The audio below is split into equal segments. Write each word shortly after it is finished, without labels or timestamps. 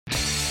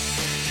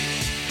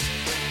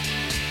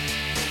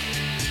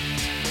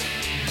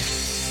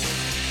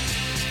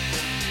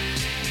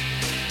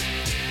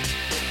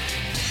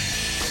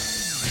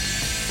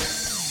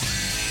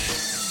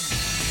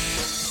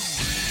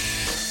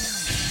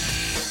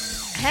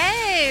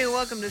Hey,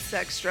 welcome to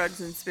Sex, Drugs,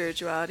 and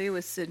Spirituality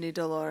with Sydney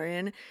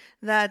DeLorean.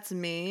 That's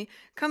me,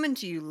 coming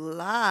to you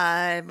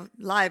live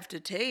to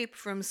tape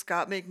from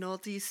Scott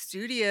McNulty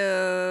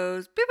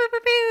Studios. Pew, pew, pew,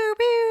 pew,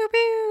 pew,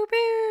 pew,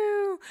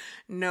 pew.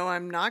 No,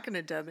 I'm not going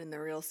to dub in the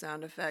real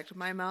sound effect.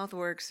 My mouth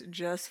works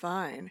just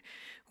fine,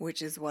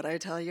 which is what I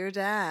tell your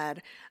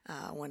dad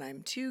when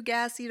I'm too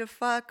gassy to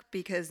fuck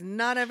because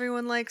not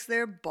everyone likes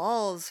their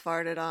balls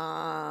farted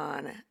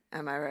on.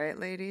 Am I right,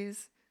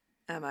 ladies?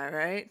 Am I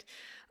right?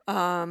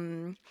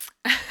 Um,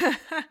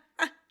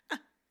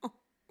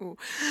 ooh.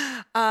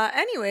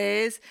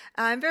 Anyways,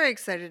 I'm very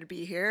excited to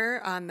be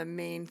here on the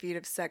main feed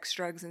of Sex,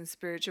 Drugs, and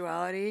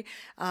Spirituality.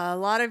 A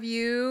lot of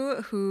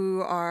you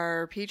who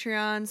are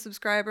Patreon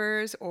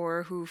subscribers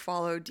or who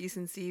follow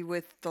Decency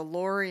with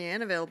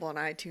DeLorean, available on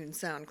iTunes,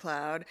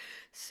 SoundCloud,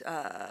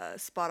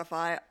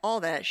 Spotify, all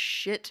that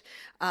shit,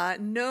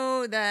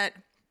 know that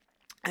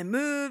I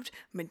moved,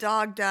 my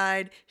dog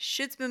died,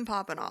 shit's been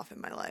popping off in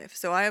my life,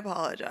 so I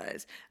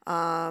apologize.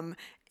 And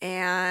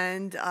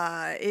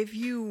if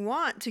you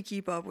want to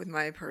keep up with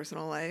my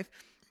personal life,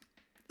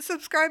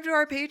 subscribe to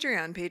our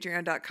Patreon,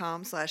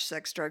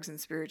 patreon.com/sex, drugs,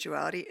 and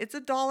spirituality. It's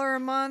 $1 a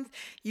month.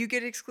 You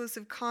get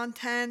exclusive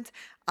content.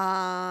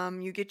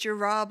 You get your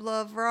Rob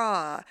Love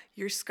Raw,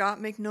 your Scott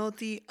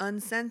McNulty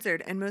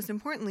Uncensored, and most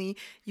importantly,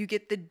 you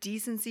get the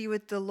Decency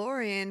with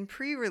DeLorean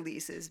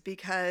pre-releases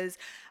because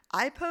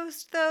I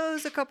post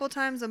those a couple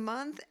times a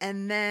month,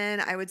 and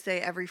then I would say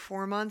every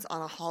 4 months on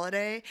a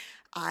holiday,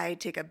 I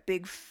take a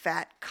big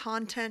fat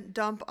content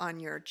dump on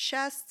your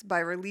chests by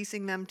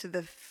releasing them to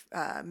the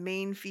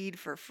main feed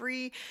for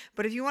free.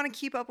 But if you want to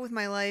keep up with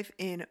my life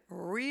in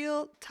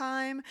real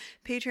time,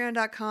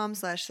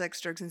 patreon.com/sex,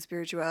 drugs, and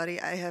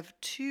spirituality. I have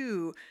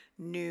two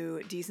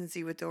new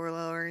Decency with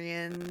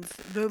DeLoreans.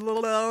 The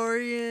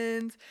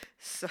DeLoreans.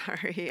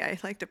 Sorry, I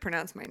like to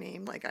pronounce my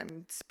name like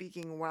I'm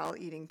speaking while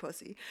eating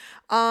pussy.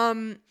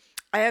 I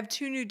have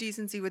two new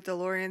Decency with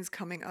DeLoreans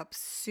coming up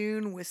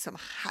soon with some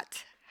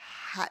hot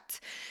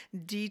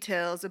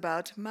details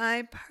about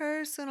my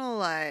personal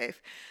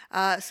life.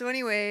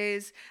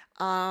 Anyways,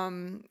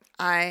 I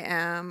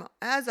am,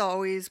 as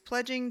always,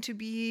 pledging to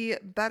be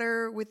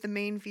better with the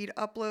main feed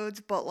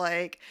uploads, but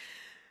like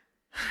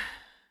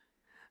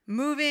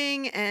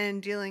moving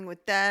and dealing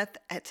with death,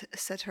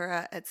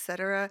 etc.,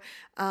 etc.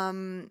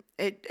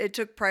 It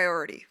took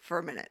priority for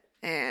a minute,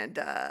 and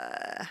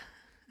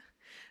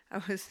I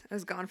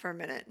was gone for a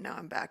minute. Now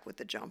I'm back with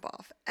the jump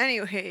off.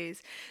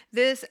 Anyways,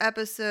 this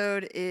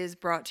episode is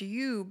brought to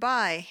you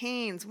by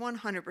Hanes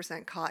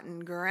 100%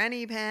 cotton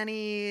granny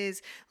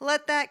panties.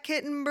 Let that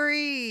kitten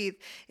breathe.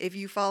 If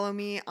you follow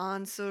me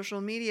on social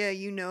media,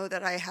 you know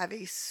that I have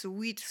a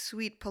sweet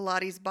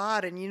Pilates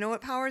bod, and you know what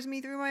powers me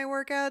through my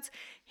workouts?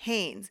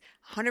 Hanes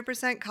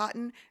 100%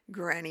 cotton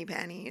granny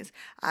panties.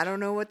 I don't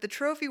know what the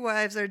trophy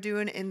wives are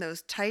doing in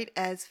those tight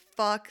as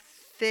fuck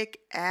thick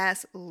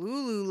ass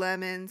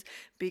Lululemons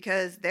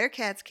because their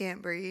cats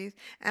can't breathe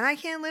and I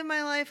can't live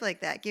my life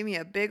like that. Give me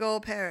a big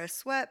old pair of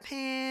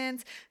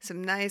sweatpants,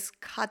 some nice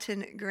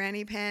cotton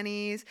granny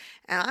panties,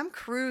 and I'm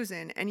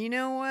cruising. And you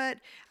know what?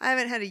 I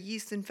haven't had a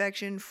yeast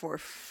infection for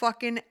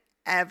fucking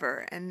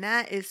ever, and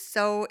that is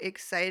so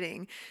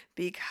exciting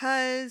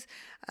because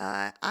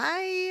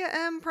I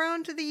am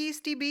prone to the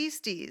yeasty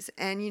beasties,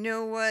 and you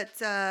know what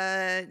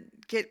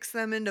gets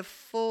them into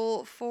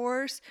full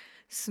force?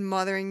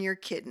 Smothering your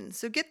kitten.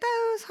 So get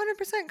those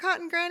 100%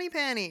 cotton granny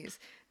panties.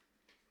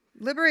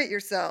 Liberate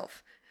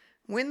yourself.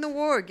 Win the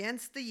war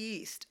against the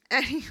yeast.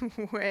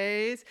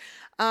 Anyways,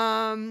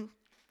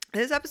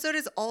 this episode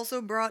is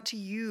also brought to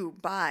you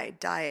by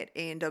Diet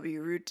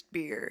A&W Root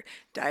Beer.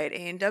 Diet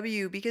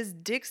A&W because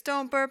dicks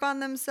don't burp on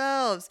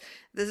themselves.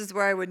 This is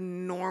where I would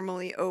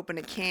normally open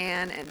a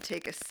can and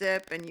take a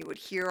sip and you would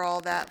hear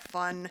all that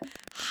fun,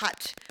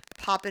 hot,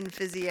 poppin'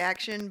 fizzy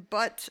action,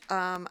 but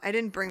I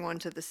didn't bring one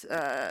to the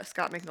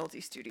Scott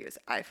McNulty Studios.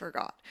 I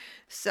forgot.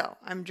 So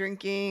I'm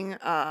drinking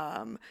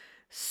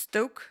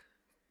Stoke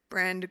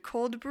brand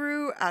cold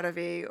brew out of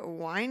a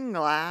wine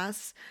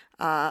glass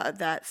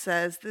that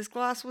says this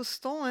glass was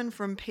stolen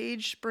from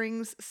Page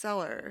Springs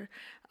cellar.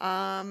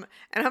 And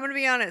I'm going to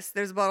be honest,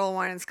 there's a bottle of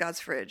wine in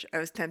Scott's fridge. I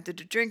was tempted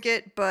to drink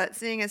it, but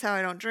seeing as how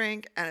I don't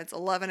drink and it's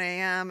 11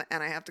 a.m.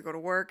 and I have to go to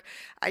work,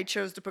 I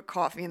chose to put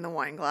coffee in the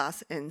wine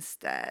glass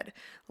instead.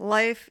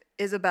 Life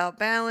is about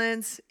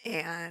balance,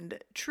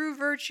 and true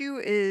virtue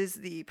is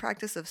the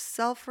practice of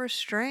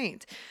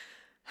self-restraint.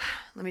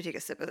 Let me take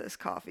a sip of this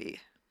coffee.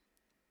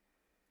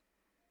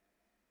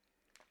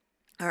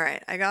 All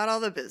right, I got all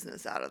the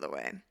business out of the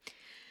way.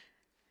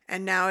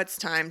 And now it's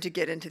time to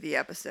get into the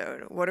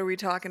episode. What are we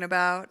talking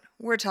about?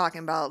 We're talking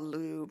about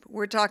lube.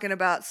 We're talking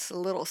about a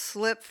little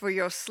slip for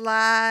your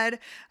slide,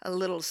 a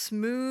little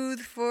smooth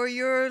for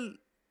your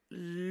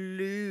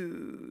luge.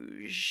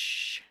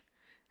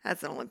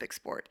 That's an Olympic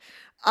sport.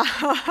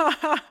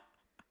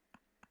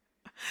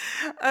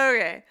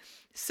 Okay.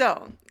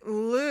 So,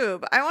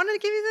 lube. I wanted to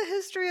give you the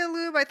history of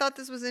lube. I thought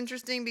this was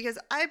interesting because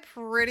I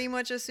pretty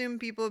much assume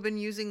people have been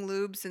using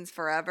lube since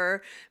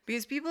forever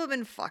because people have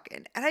been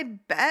fucking. And I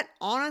bet,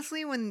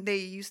 honestly, when they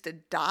used to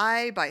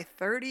die by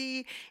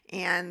 30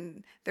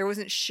 and there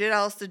wasn't shit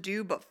else to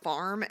do but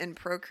farm and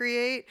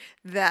procreate,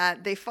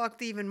 that they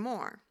fucked even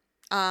more.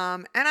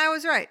 And I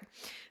was right.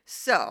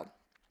 So,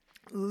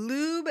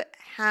 lube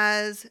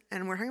has,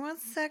 and we're talking about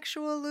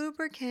sexual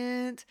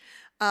lubricant.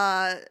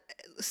 Uh,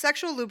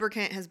 Sexual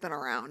lubricant has been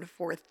around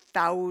for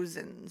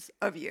thousands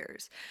of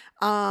years.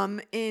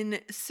 Around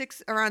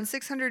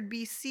 600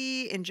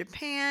 BC in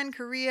Japan,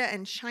 Korea,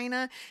 and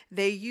China,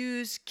 they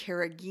used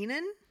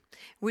carrageenan,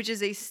 which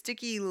is a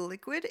sticky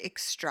liquid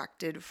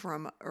extracted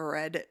from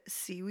red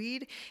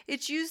seaweed.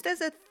 It's used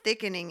as a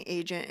thickening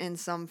agent in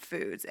some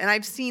foods. And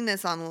I've seen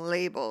this on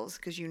labels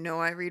because you know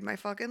I read my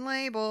fucking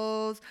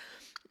labels.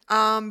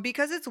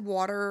 Because it's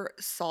water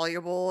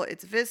soluble,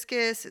 it's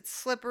viscous, it's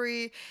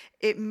slippery,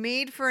 it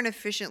made for an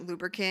efficient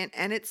lubricant,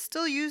 and it's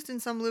still used in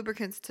some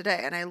lubricants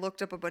today. And I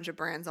looked up a bunch of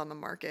brands on the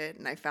market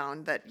and I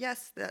found that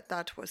yes,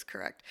 that was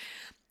correct.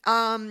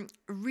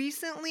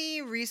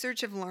 Recently,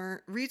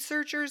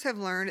 researchers have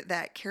learned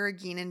that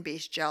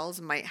carrageenan-based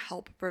gels might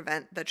help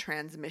prevent the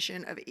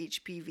transmission of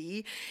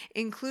HPV,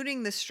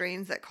 including the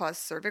strains that cause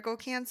cervical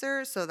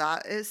cancer. So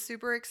that is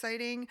super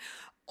exciting.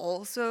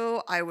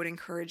 Also, I would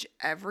encourage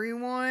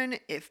everyone,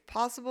 if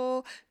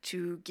possible,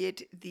 to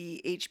get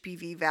the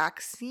HPV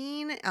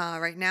vaccine.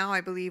 Right now, I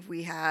believe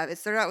it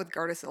started out with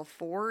Gardasil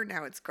 4,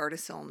 now it's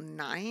Gardasil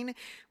 9,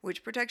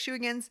 which protects you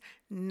against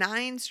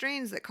 9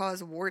 strains that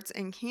cause warts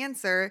and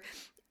cancer.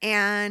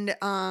 And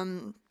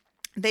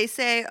they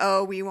say,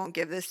 oh, we won't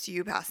give this to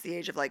you past the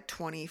age of like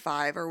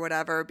 25 or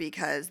whatever,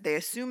 because they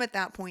assume at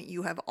that point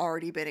you have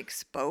already been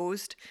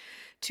exposed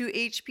to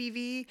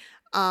HPV.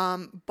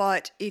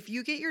 But if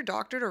you get your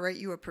doctor to write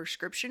you a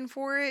prescription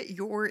for it,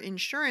 your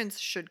insurance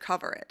should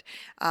cover it,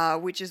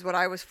 which is what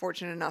I was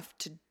fortunate enough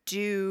to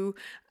do.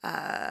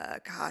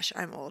 Gosh,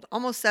 I'm old.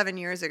 Almost 7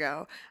 years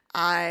ago,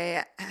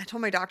 I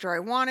told my doctor I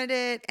wanted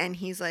it, and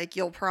he's like,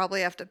 you'll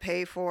probably have to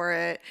pay for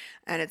it,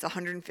 and it's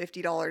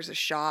 $150 a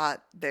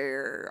shot.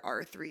 There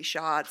are 3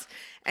 shots,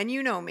 and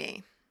you know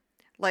me.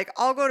 Like,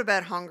 I'll go to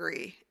bed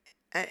hungry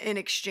in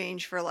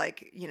exchange for,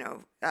 like,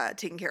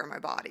 taking care of my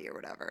body or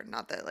whatever.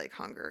 Not that like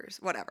hunger is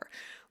whatever.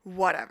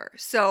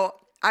 So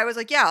I was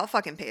like, yeah, I'll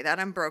fucking pay that.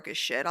 I'm broke as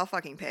shit. I'll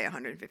fucking pay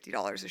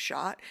 $150 a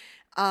shot.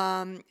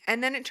 And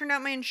then it turned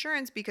out my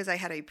insurance, because I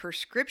had a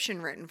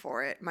prescription written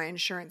for it, my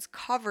insurance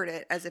covered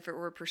it as if it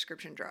were a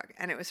prescription drug,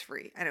 and it was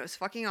free, and it was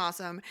fucking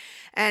awesome.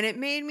 And it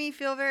made me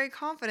feel very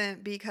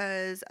confident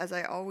because, as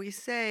I always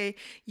say,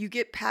 you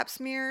get pap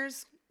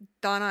smears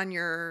done on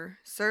your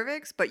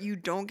cervix, but you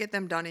don't get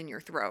them done in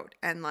your throat.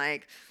 And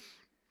like,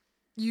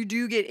 you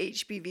do get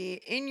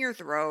HPV in your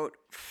throat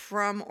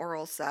from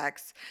oral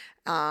sex.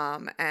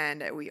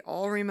 And we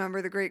all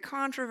remember the great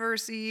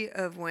controversy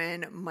of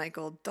when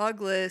Michael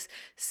Douglas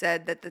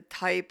said that the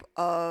type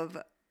of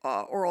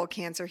oral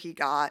cancer he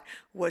got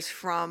was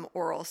from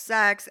oral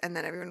sex. And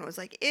then everyone was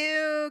like,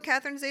 ew,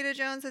 Catherine Zeta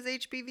Jones has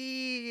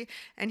HPV.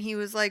 And he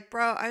was like,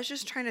 bro, I was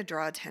just trying to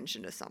draw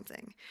attention to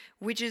something,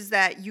 which is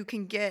that you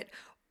can get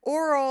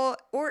oral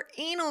or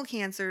anal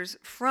cancers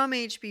from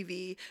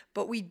HPV,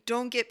 but we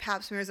don't get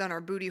pap smears on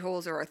our booty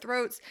holes or our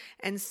throats.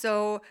 And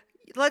so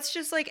let's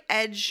just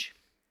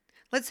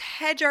let's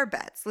hedge our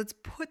bets. Let's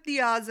put the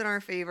odds in our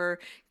favor.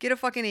 Get a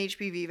fucking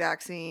HPV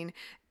vaccine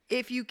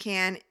if you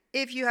can.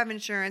 If you have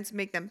insurance,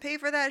 make them pay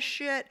for that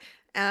shit.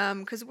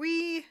 Because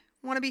we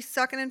want to be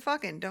sucking and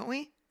fucking, don't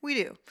we? We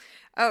do.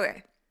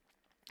 Okay.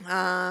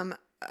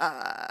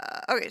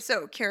 Okay,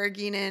 so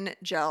carrageenan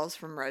gels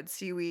from red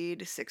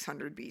seaweed,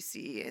 600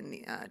 BC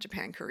in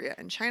Japan, Korea,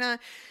 and China.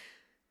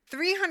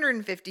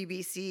 350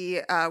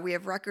 BC, we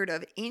have record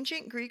of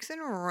ancient Greeks and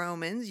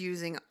Romans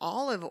using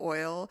olive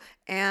oil,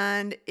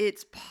 and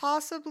it's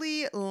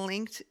possibly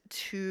linked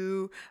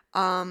to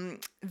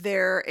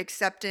their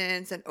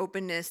acceptance and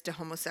openness to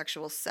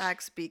homosexual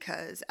sex,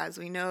 because, as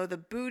we know, the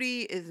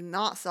booty is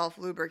not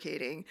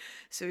self-lubricating,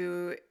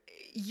 so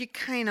you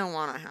kind of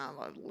want to have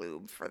a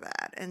lube for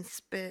that. And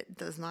spit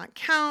does not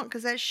count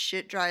because that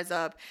shit dries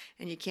up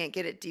and you can't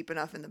get it deep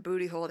enough in the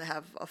booty hole to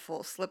have a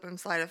full slip and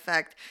slide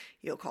effect.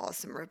 You'll cause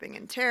some ripping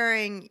and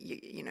tearing.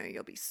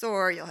 You'll be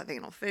sore. You'll have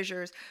anal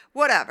fissures.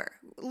 Whatever.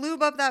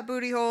 Lube up that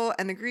booty hole.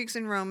 And the Greeks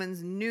and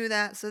Romans knew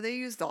that, so they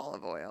used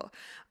olive oil.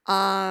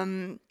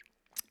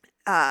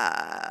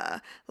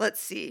 Let's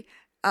see.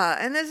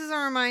 And this is a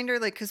reminder,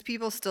 like, because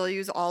people still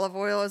use olive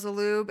oil as a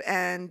lube,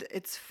 and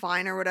it's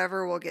fine or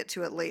whatever. We'll get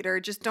to it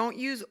later. Just don't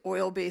use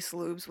oil-based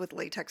lubes with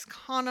latex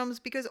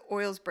condoms because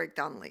oils break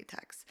down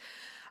latex.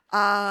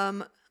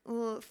 Funny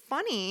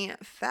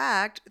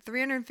fact,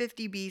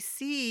 350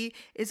 BC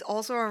is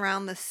also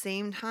around the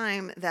same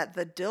time that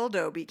the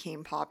dildo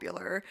became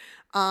popular.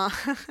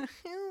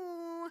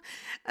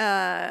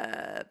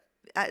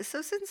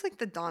 So since like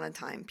the dawn of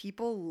time,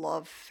 people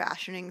love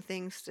fashioning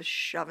things to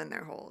shove in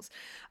their holes.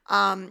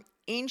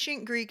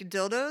 Ancient Greek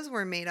dildos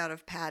were made out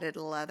of padded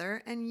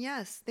leather, and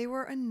yes, they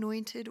were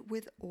anointed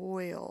with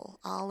oil,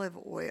 olive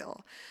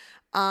oil.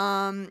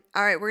 All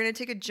right, we're going to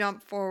take a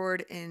jump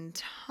forward in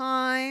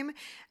time.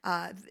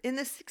 In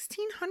the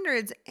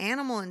 1600s,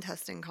 animal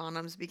intestine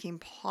condoms became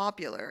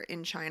popular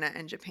in China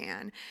and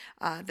Japan.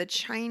 The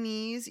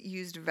Chinese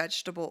used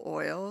vegetable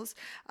oils.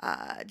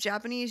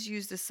 Japanese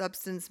used a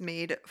substance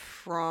made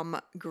from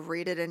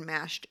grated and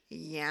mashed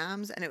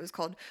yams, and it was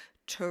called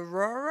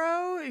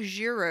Tororo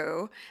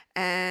Jiro,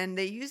 and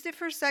they used it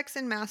for sex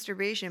and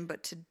masturbation.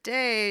 But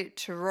today,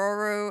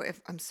 Tororo, if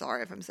I'm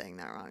sorry if I'm saying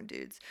that wrong,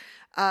 dudes.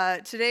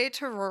 Today,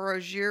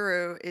 Tororo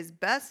Jiro is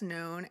best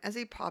known as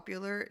a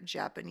popular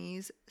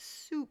Japanese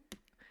soup.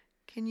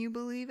 Can you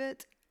believe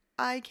it?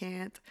 I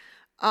can't.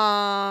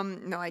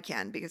 No, I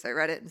can because I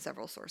read it in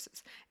several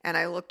sources. And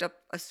I looked up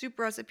a soup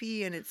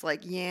recipe and it's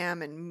like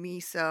yam and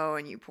miso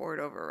and you pour it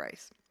over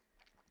rice.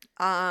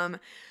 Um,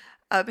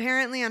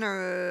 Apparently, on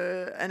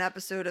an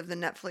episode of the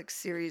Netflix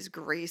series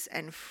Grace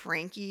and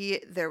Frankie,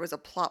 there was a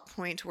plot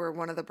point where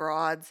one of the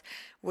broads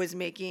was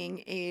making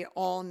a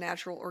all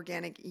natural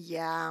organic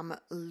yam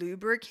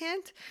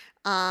lubricant.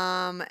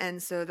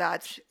 And so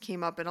that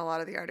came up in a lot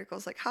of the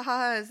articles, like,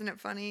 haha, isn't it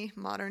funny?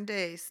 Modern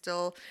day,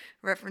 still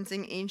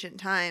referencing ancient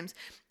times.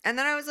 And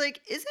then I was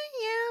like, isn't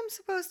yam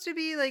supposed to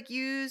be like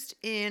used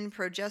in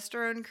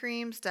progesterone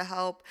creams to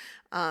help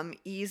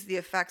ease the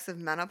effects of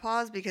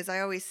menopause? Because I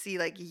always see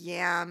like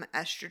yam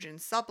estrogen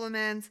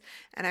supplements.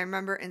 And I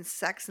remember in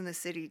Sex in the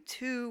City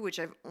 2, which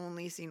I've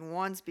only seen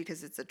once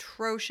because it's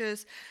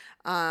atrocious.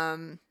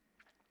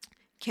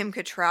 Kim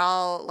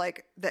Cattrall,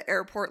 like the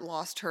airport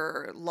lost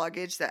her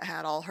luggage that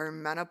had all her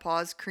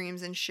menopause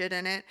creams and shit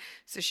in it.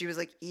 So she was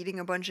like eating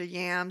a bunch of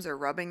yams or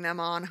rubbing them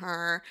on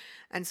her.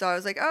 And so I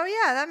was like, oh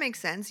yeah, that makes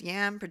sense.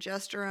 Yam,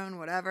 progesterone,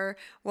 whatever.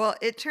 Well,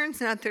 it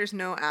turns out there's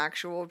no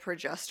actual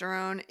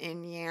progesterone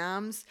in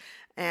yams,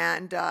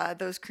 and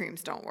those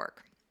creams don't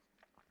work.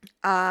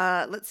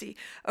 Let's see.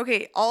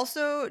 Okay,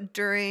 also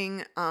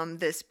during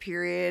this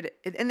period,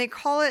 and they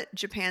call it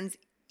Japan's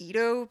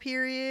Edo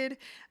period.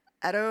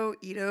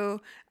 Edo,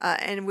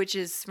 and which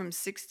is from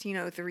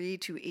 1603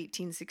 to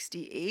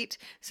 1868.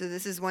 So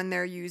this is when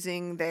they're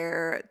using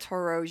their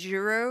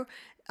Torojiro.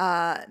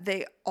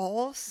 They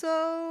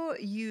also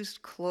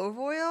used clove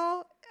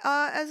oil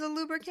as a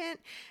lubricant,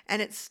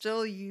 and it's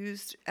still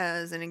used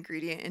as an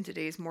ingredient in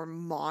today's more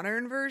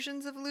modern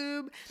versions of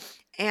lube.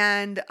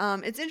 And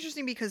it's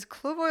interesting because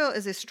clove oil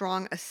is a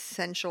strong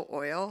essential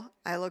oil.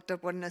 I looked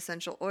up what an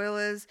essential oil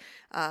is.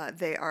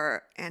 They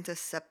are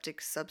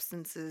antiseptic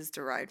substances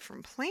derived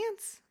from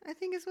plants, I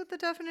think is what the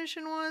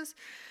definition was.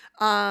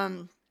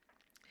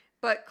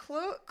 But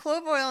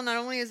clove oil, not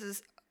only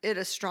is it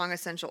a strong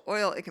essential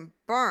oil, it can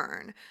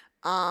burn.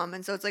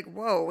 And so it's like,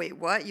 whoa, wait,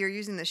 what? You're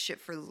using this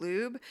shit for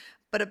lube?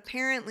 But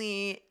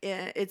apparently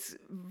it's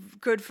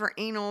good for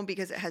anal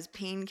because it has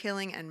pain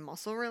killing and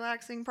muscle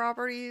relaxing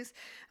properties.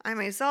 I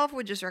myself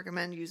would just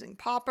recommend using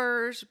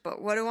poppers,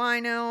 but what do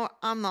I know?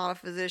 I'm not a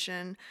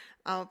physician.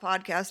 I'm a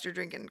podcaster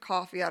drinking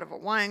coffee out of a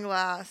wine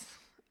glass.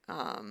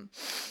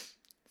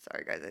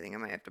 Sorry guys, I think I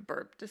might have to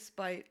burp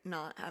despite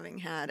not having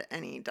had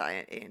any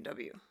diet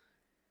A&W.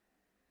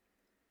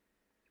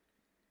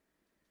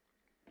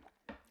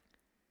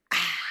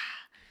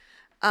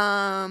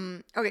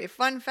 Okay,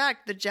 fun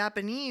fact, the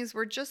Japanese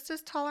were just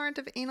as tolerant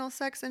of anal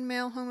sex and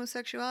male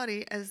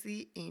homosexuality as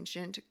the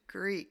ancient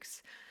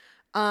Greeks.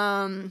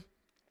 Okay,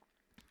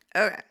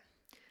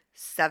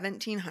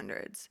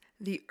 1700s.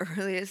 The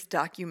earliest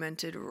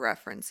documented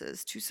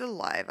references to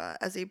saliva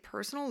as a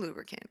personal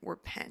lubricant were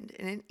penned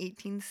in an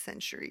 18th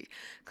century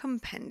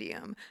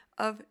compendium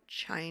of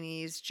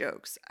Chinese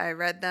jokes. I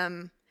read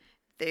them.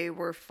 They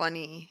were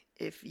funny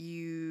if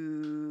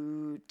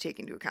you take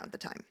into account the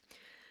time.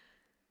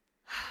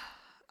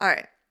 All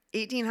right,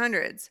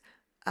 1800s.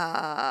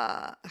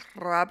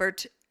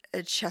 Robert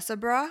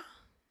Chesebro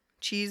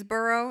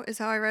is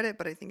how I read it,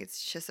 but I think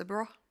it's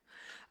Chesebro.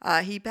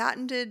 He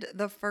patented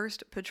the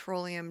first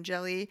petroleum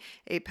jelly,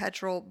 a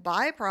petrol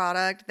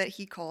byproduct that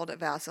he called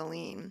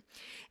Vaseline,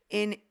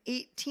 in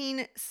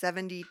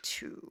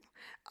 1872.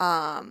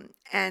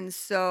 And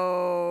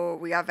so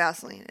we got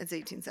Vaseline. It's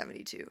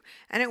 1872.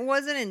 And it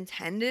wasn't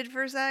intended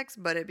for sex,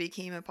 but it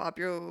became a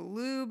popular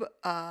lube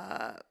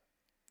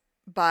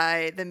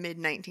by the mid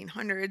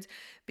 1900s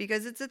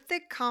because it's a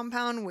thick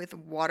compound with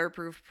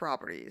waterproof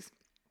properties.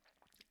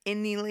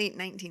 In the late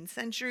 19th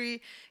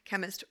century,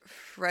 chemist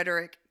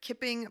Frederick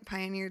Kipping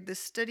pioneered the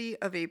study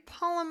of a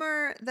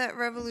polymer that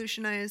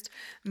revolutionized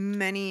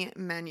many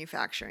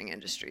manufacturing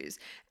industries,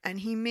 and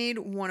he made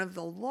one of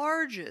the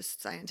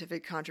largest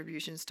scientific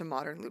contributions to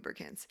modern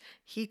lubricants.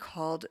 He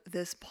called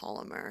this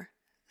polymer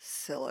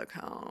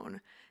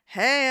silicone.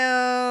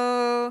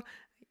 Heyo!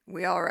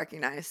 We all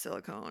recognize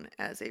silicone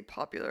as a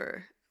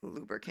popular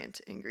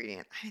lubricant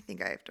ingredient. I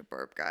think I have to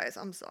burp, guys.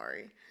 I'm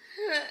sorry.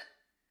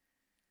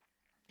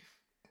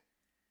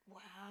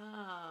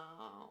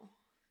 Wow.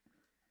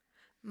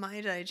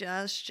 My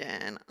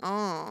digestion.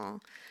 Oh.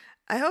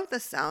 I hope the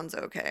sound's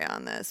okay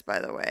on this, by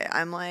the way.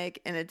 I'm like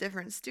in a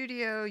different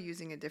studio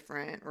using a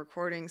different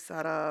recording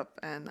setup,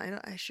 and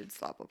I should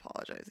stop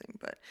apologizing,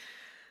 but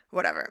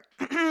whatever.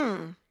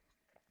 The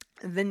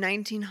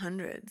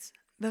 1900s,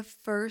 the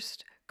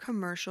first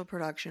commercial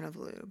production of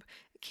lube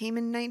came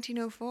in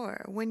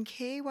 1904 when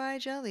KY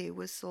jelly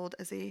was sold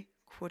as a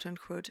quote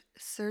unquote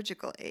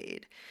surgical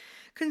aid.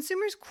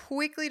 Consumers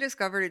quickly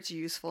discovered its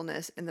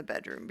usefulness in the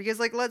bedroom because,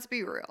 like, let's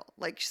be real.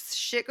 Like,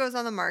 shit goes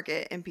on the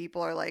market and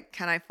people are like,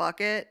 can I fuck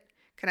it?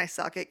 Can I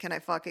suck it? Can I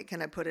fuck it?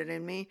 Can I put it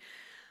in me?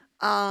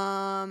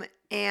 So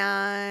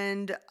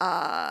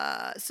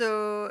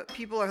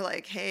people are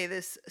like, hey,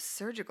 this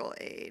surgical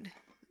aid,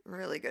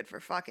 really good for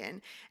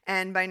fucking.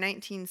 And by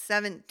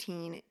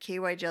 1917,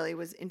 KY jelly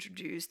was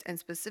introduced and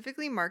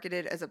specifically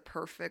marketed as a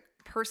perfect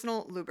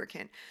personal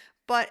lubricant,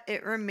 but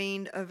it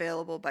remained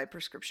available by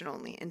prescription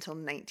only until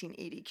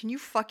 1980. Can you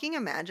fucking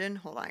imagine?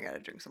 Hold on, I gotta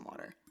drink some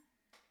water.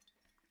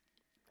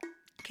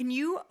 Can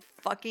you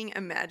fucking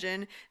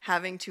imagine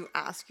having to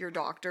ask your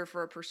doctor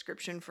for a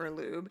prescription for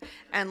lube?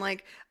 And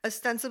like,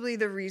 ostensibly,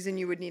 the reason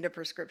you would need a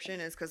prescription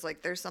is because,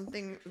 like, there's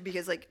something,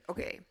 because, like,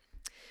 okay,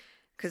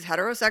 because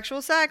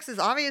heterosexual sex is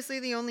obviously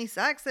the only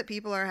sex that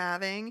people are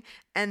having.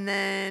 And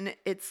then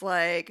it's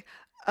like,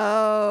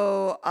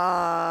 oh,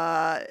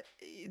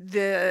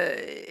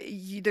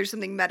 there's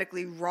something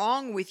medically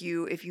wrong with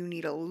you if you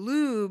need a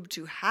lube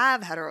to have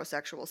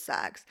heterosexual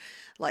sex,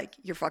 like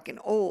you're fucking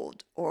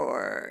old,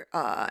 or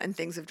and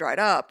things have dried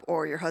up,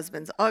 or your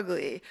husband's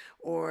ugly,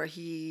 or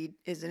he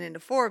isn't into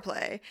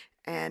foreplay.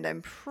 And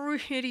I'm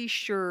pretty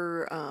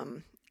sure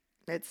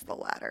it's the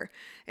latter.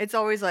 It's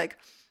always like,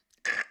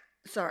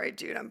 sorry,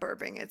 dude, I'm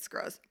burping. It's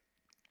gross.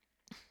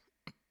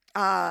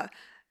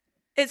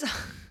 It's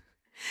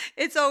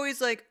it's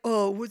always like,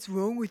 oh, what's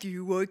wrong with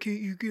you? Why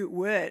can't you get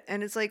wet?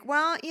 And it's like,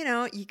 well,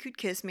 you could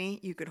kiss me,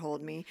 you could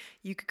hold me,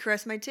 you could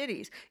caress my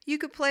titties, you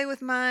could play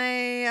with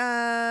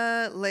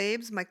my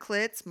labes, my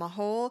clits, my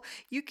hole.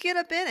 You could get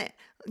up in it.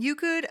 You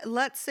could,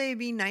 let's say,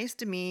 be nice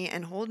to me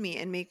and hold me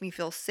and make me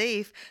feel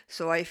safe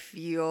so I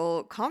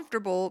feel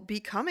comfortable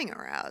becoming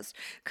aroused.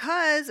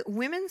 Because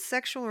women's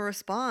sexual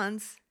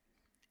response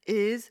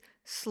is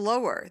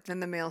slower than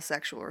the male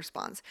sexual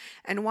response.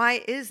 And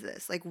why is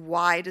this? Like,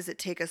 why does it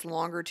take us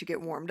longer to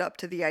get warmed up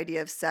to the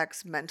idea of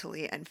sex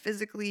mentally and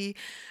physically?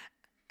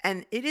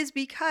 And it is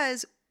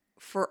because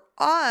for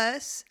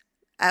us,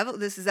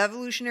 this is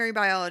evolutionary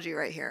biology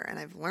right here, and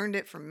I've learned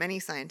it from many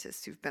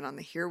scientists who've been on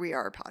the Here We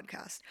Are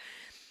podcast.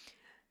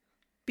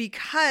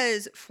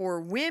 Because for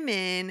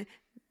women,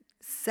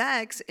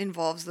 sex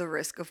involves the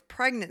risk of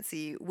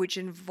pregnancy, which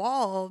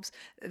involves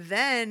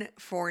then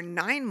for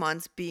 9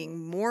 months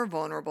being more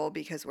vulnerable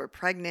because we're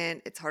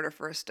pregnant. It's harder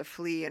for us to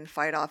flee and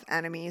fight off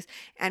enemies.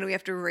 And we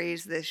have to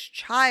raise this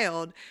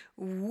child,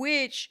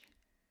 which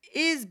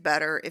is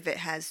better if it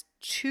has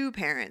two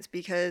parents,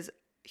 because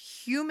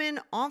human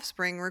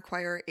offspring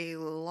require a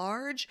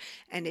large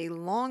and a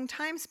long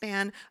time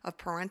span of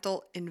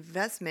parental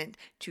investment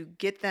to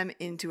get them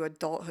into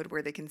adulthood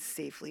where they can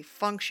safely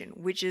function,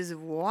 which is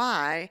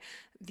why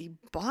the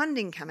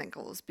bonding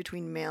chemicals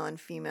between male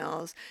and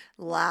females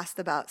last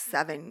about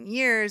 7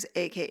 years,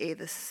 aka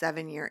the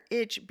 7-year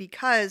itch,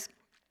 because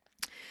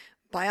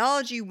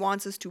biology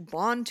wants us to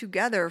bond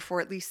together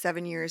for at least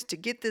 7 years to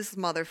get this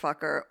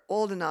motherfucker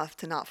old enough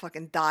to not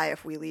fucking die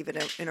if we leave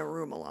it in a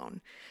room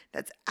alone.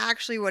 That's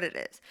actually what it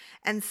is.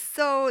 And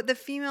so the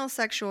female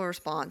sexual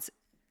response,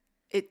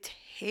 it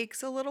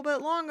takes a little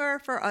bit longer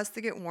for us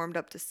to get warmed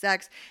up to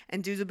sex,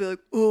 and dudes will be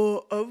like,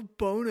 oh, I have a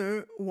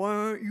boner, why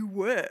aren't you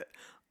wet?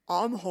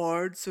 I'm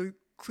hard, so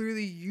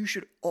clearly you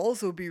should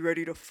also be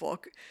ready to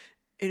fuck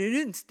in an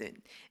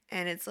instant.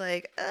 And it's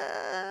like,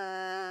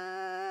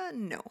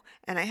 no.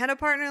 And I had a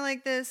partner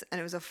like this, and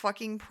it was a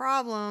fucking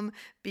problem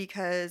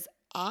because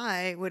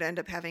I would end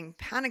up having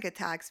panic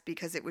attacks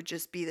because it would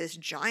just be this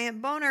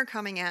giant boner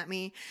coming at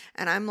me,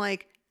 and I'm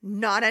like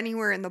not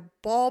anywhere in the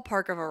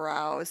ballpark of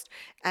aroused,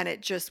 and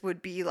it just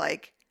would be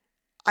like,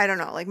 I don't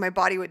know, like my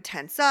body would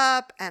tense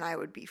up and I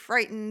would be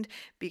frightened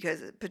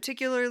because,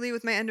 particularly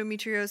with my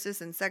endometriosis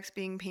and sex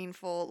being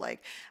painful,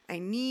 like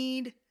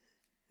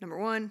number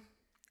one,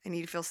 I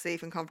need to feel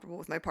safe and comfortable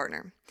with my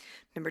partner.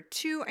 Number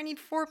two, I need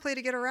foreplay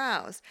to get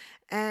aroused.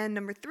 And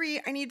number three,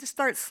 I need to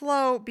start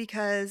slow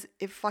because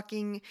it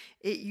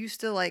used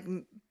to like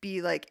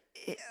be like,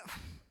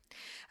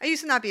 I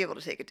used to not be able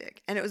to take a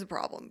dick and it was a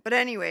problem. But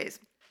anyways,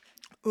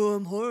 oh,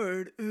 I'm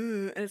hard.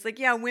 And it's like,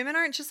 yeah, women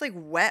aren't just like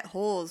wet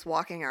holes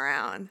walking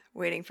around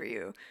waiting for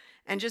you.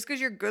 And just because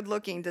you're good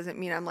looking doesn't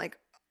mean I'm like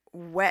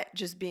wet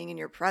just being in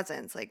your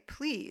presence. Like,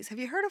 please, have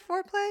you heard of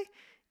foreplay?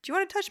 Do you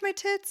want to touch my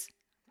tits?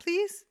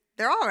 Please?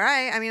 They're all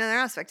right. I mean, they're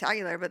not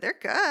spectacular, but they're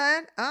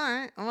good. All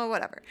right. Well,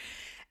 whatever.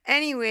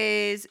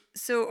 Anyways,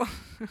 so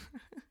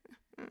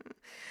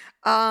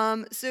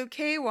so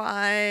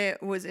KY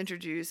was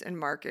introduced and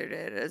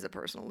marketed as a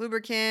personal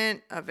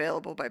lubricant,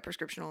 available by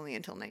prescription only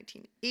until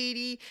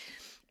 1980.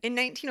 In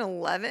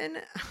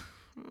 1911,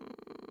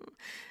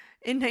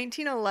 In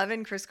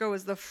 1911, Crisco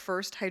was the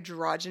first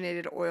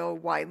hydrogenated oil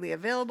widely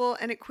available,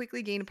 and it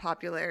quickly gained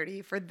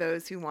popularity for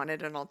those who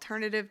wanted an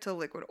alternative to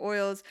liquid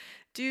oils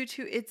due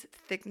to its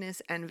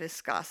thickness and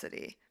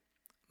viscosity.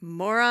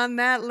 More on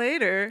that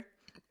later.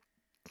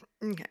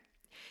 Okay.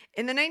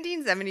 In the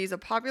 1970s, a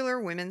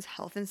popular women's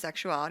health and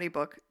sexuality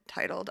book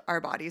titled Our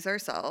Bodies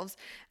Ourselves.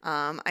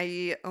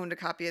 I owned a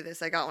copy of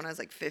this. I got when I was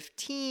like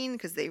 15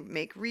 because they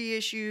make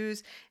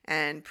reissues,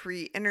 and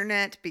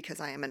pre-internet because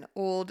I am an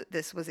old.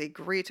 This was a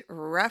great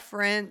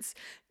reference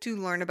to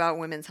learn about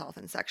women's health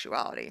and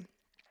sexuality.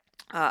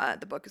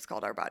 The book is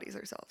called Our Bodies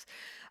Ourselves.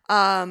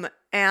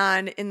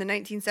 And in the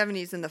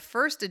 1970s, in the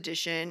first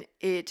edition,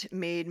 it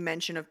made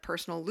mention of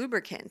personal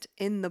lubricant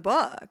in the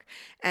book.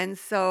 And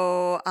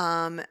so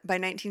by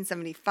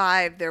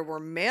 1975, there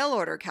were mail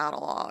order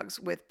catalogs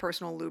with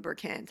personal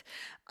lubricant.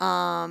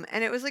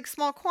 And it was like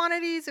small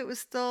quantities. It was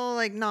still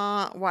like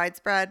not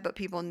widespread, but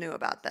people knew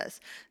about this.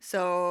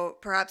 So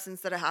perhaps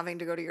instead of having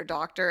to go to your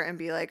doctor and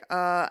be like,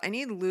 I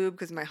need lube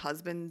because my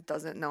husband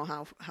doesn't know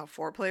how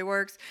foreplay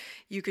works,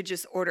 you could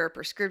just order a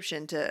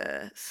prescription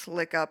to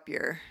slick up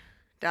your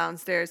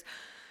downstairs.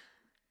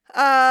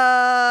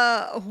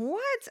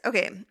 What?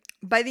 Okay.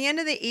 By the end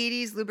of the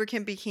 80s,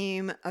 lubricant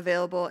became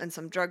available in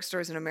some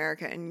drugstores in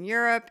America and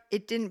Europe.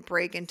 It didn't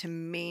break into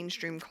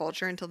mainstream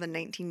culture until the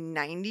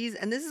 1990s.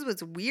 And this is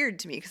what's weird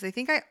to me because I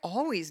think I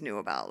always knew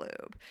about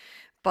lube.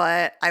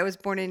 But I was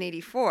born in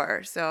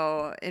 84.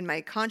 So in my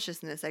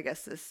consciousness, I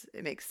guess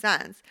it makes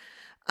sense.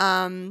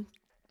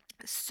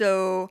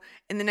 So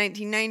in the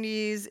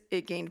 1990s,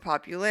 it gained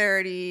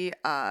popularity.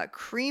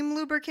 Cream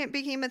lubricant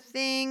became a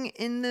thing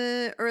in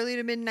the early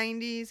to mid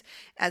 90s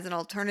as an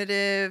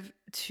alternative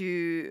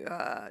to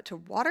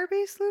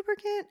water-based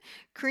lubricant.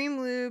 Cream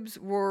lubes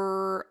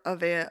were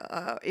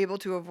able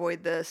to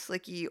avoid the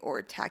slicky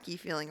or tacky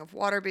feeling of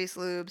water-based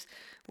lubes,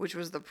 which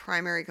was the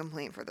primary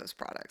complaint for those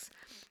products.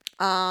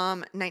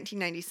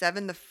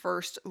 1997, the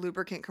first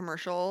lubricant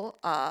commercial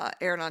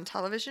aired on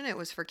television. It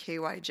was for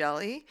KY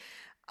Jelly.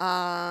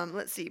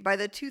 Let's see. By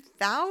the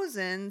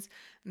 2000s,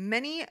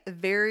 many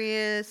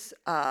various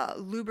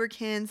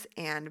lubricants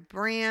and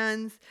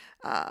brands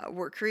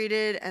were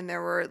created, and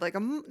there were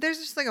there's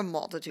just like a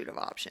multitude of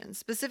options.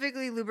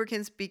 Specifically,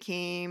 lubricants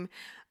became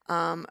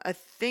a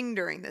thing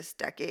during this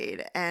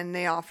decade, and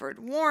they offered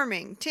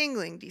warming,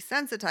 tingling,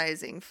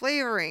 desensitizing,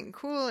 flavoring,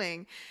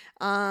 cooling.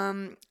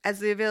 As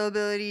the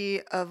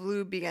availability of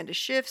lube began to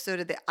shift, so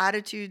did the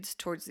attitudes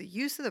towards the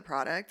use of the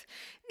product.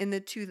 In the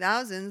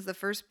 2000s, the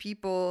first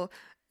people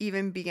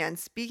even began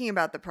speaking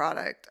about the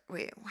product.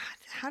 Wait, what?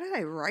 How did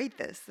I write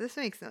this? This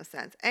makes no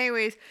sense.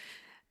 Anyways,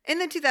 in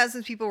the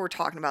 2000s, people were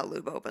talking about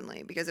lube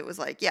openly because it was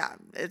like, yeah,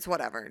 it's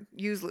whatever.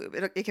 Use lube.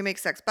 It can make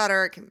sex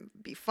better. It can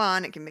be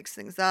fun. It can mix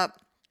things up.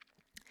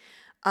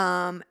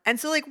 And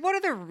so, like, what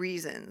are the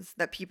reasons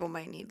that people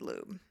might need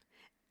lube?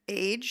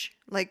 Age,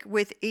 like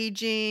with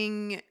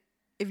aging,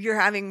 if you're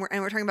having,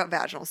 and we're talking about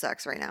vaginal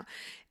sex right now.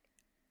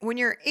 When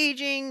you're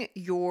aging,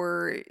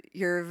 your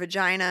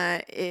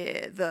vagina,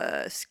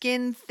 the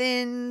skin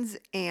thins,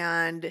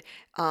 and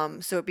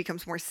so it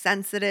becomes more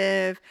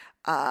sensitive.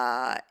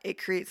 It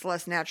creates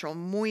less natural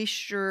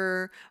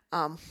moisture.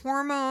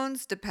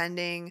 Hormones,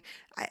 depending.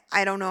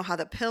 I don't know how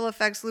the pill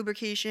affects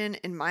lubrication.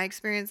 In my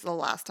experience, the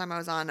last time I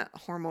was on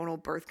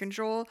hormonal birth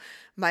control,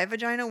 my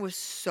vagina was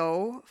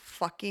so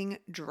fucking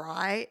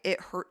dry, it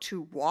hurt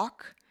to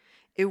walk.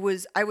 I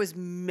was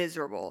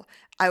miserable.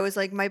 I was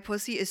like, my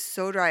pussy is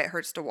so dry it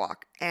hurts to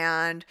walk.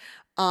 And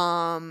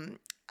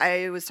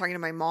I was talking to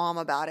my mom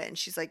about it, and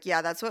she's like,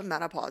 yeah, that's what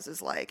menopause is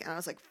like. And I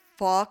was like,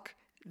 fuck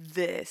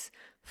this.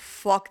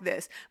 Fuck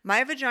this.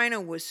 My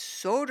vagina was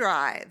so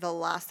dry the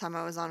last time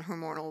I was on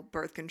hormonal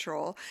birth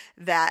control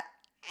that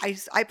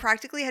I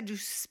practically had to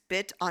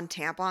spit on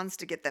tampons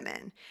to get them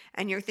in.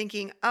 And you're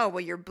thinking, oh,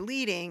 well, you're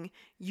bleeding.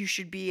 You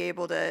should be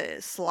able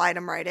to slide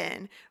them right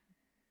in.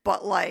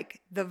 But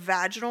like the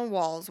vaginal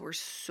walls were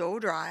so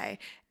dry,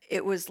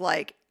 it was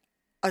like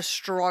a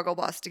struggle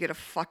bus to get a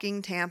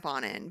fucking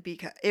tampon in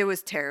because it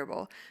was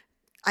terrible.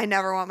 I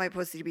never want my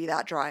pussy to be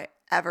that dry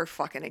ever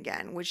fucking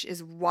again, which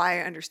is why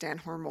I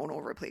understand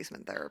hormonal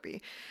replacement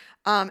therapy.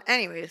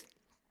 Anyways,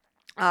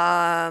 so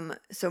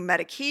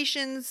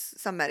medications,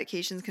 some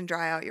medications can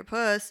dry out your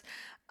puss.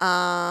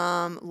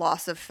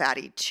 Loss of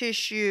fatty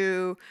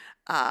tissue,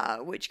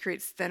 which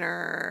creates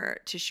thinner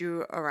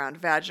tissue around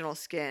vaginal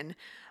skin.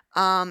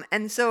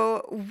 And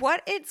so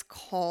what it's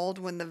called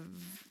when the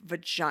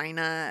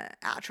vagina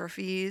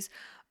atrophies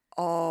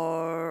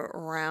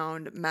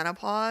around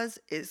menopause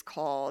is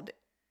called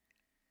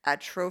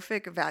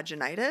atrophic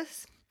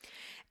vaginitis.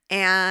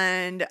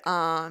 And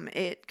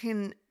it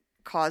can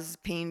cause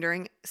pain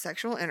during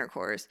sexual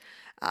intercourse.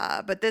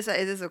 But this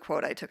is a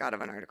quote I took out of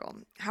an article.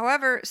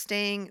 However,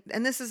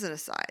 and this is an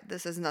aside,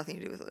 this has nothing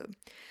to do with lube.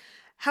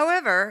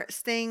 However,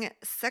 staying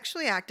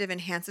sexually active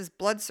enhances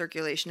blood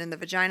circulation in the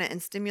vagina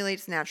and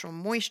stimulates natural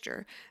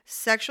moisture.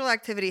 Sexual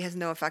activity has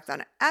no effect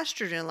on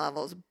estrogen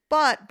levels,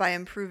 but by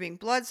improving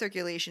blood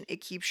circulation, it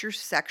keeps your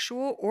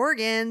sexual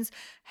organs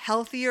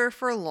healthier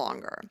for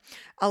longer.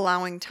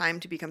 Allowing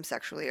time to become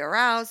sexually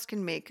aroused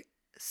can make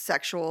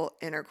sexual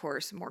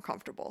intercourse more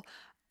comfortable.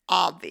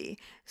 Obvi.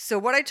 So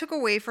what I took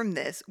away from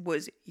this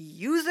was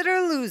use it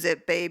or lose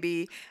it,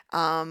 baby.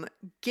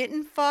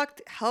 Getting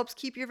fucked helps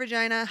keep your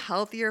vagina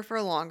healthier for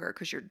longer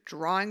because you're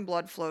drawing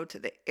blood flow to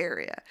the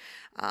area.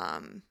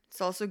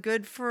 It's also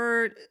good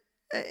for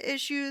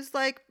issues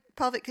like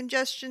pelvic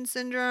congestion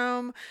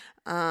syndrome.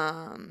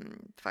 Well,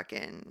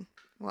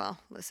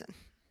 listen.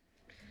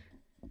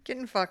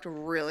 Getting fucked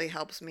really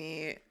helps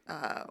me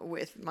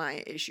with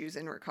my issues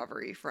in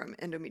recovery from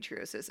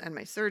endometriosis and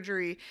my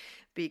surgery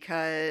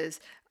because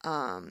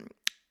all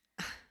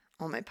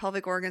my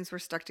pelvic organs were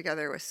stuck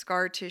together with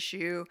scar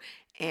tissue,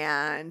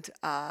 and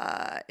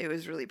it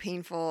was really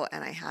painful,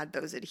 and I had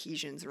those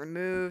adhesions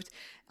removed.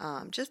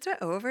 Just to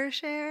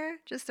overshare.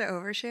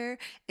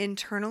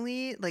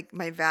 Internally, like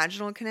my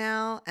vaginal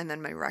canal and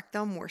then my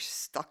rectum were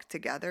stuck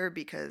together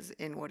because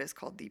in what is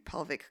called the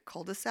pelvic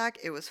cul-de-sac,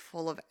 it was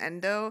full of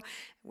endo,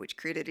 which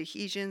created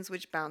adhesions,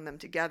 which bound them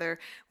together,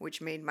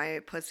 which made my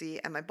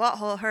pussy and my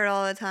butthole hurt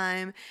all the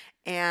time.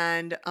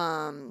 And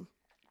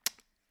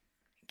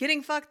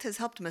getting fucked has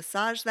helped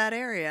massage that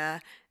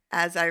area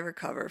as I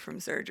recover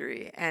from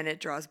surgery, and it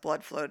draws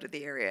blood flow to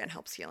the area and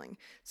helps healing.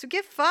 So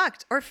get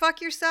fucked or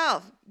fuck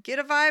yourself. Get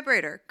a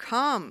vibrator.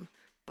 Come.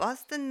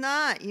 Bust a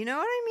nut. You know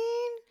what I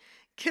mean?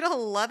 Get a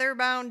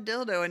leather-bound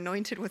dildo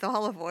anointed with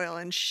olive oil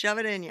and shove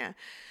it in you.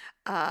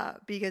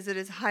 Because it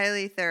is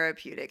highly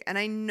therapeutic. And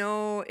I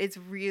know it's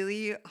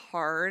really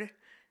hard.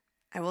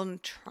 I will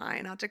try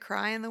not to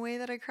cry in the way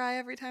that I cry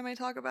every time I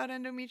talk about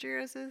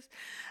endometriosis.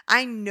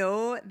 I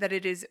know that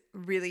it is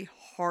really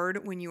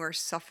hard when you are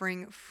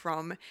suffering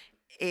from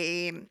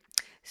a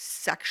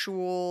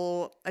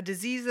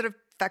disease that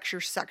affects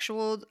your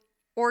sexual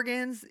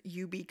organs.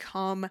 You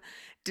become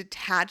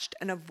detached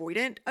and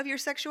avoidant of your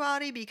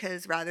sexuality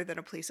because rather than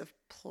a place of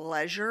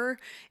pleasure,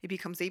 it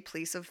becomes a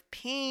place of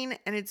pain,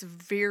 and it's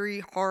very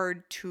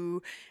hard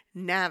to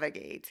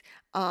navigate.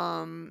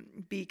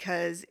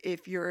 Because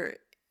if your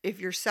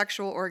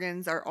sexual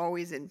organs are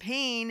always in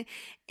pain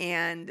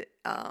and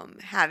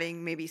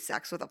having maybe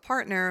sex with a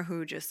partner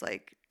who just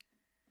like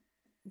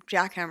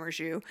jackhammers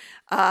you,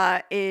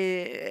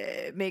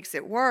 it makes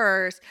it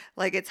worse.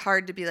 Like it's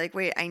hard to be like,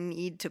 wait, I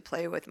need to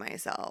play with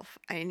myself.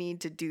 I need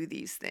to do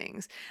these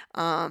things.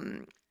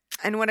 And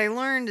what I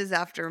learned is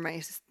after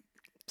my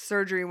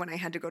surgery, when I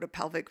had to go to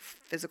pelvic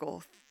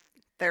floor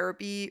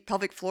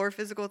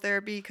physical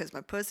therapy, because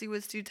my pussy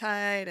was too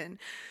tight and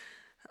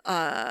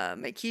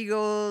my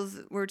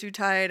Kegels were too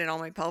tight and all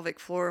my pelvic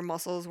floor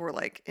muscles were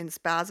like in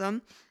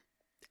spasm.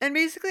 And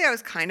basically I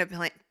was kind of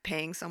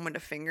paying someone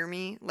to finger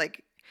me.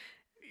 Like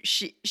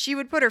she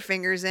would put her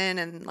fingers in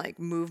and like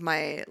move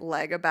my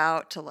leg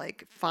about to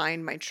like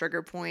find my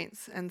trigger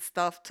points and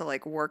stuff to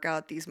like work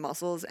out these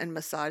muscles and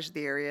massage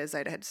the areas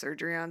I'd had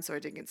surgery on so I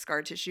didn't get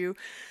scar tissue.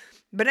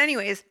 But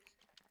anyways,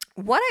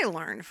 what I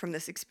learned from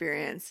this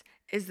experience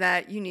is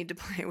that you need to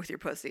play with your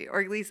pussy,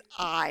 or at least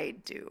I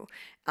do.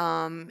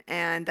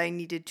 And I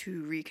needed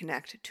to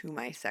reconnect to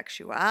my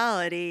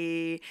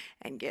sexuality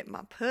and get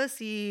my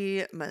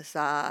pussy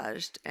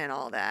massaged and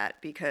all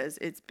that because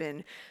it's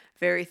been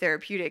very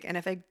therapeutic. And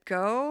if I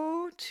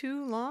go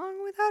too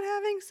long without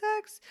having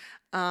sex,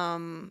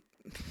 and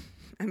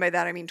by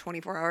that I mean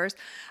 24 hours,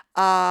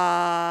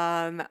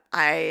 I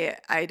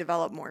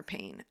develop more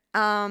pain.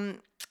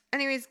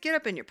 Anyways, get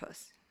up in your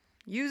puss.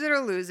 Use it or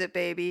lose it,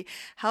 baby.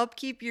 Help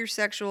keep your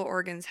sexual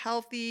organs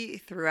healthy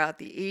throughout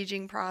the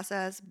aging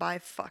process by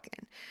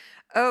fucking.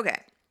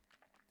 Okay.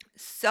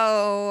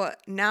 So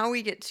now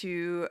we get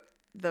to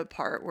the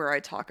part where I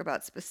talk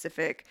about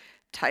specific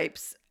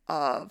types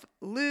of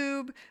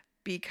lube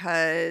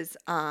because,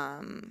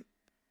 I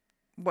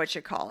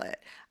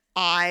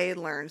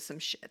learned some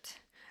shit.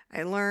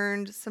 I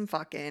learned some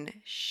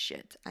fucking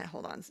shit.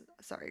 Hold on.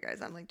 Sorry,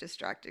 guys. I'm like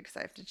distracted because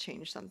I have to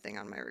change something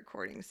on my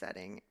recording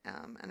setting.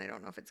 And I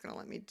don't know if it's going to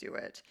let me do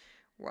it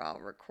while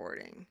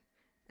recording.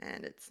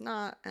 And it's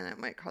not. And it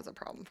might cause a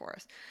problem for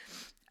us.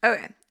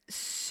 Okay.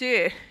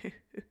 So,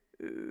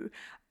 okay.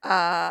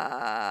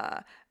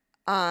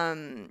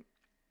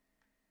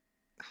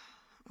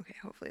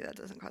 Hopefully that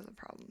doesn't cause a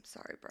problem.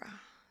 Sorry, bro.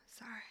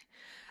 Sorry.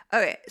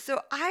 Okay, so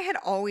I had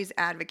always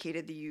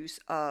advocated the use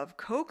of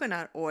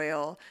coconut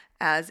oil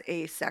as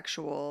a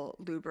sexual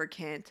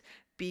lubricant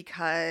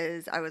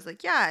because I was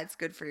like, yeah, it's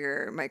good for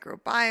your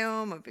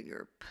microbiome of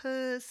your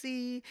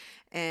pussy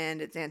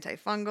and it's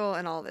antifungal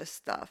and all this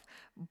stuff.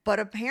 But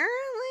apparently,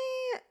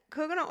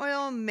 coconut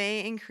oil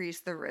may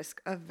increase the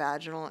risk of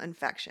vaginal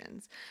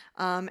infections.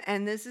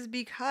 And this is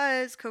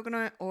because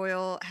coconut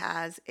oil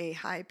has a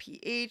high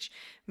pH,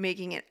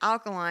 making it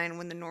alkaline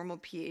when the normal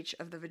pH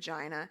of the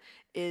vagina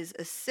is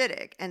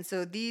acidic. And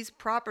so these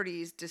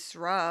properties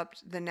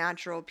disrupt the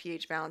natural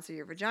pH balance of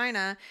your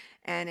vagina,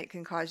 and it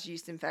can cause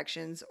yeast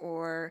infections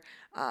or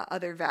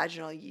other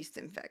vaginal yeast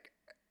infections.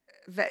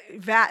 Other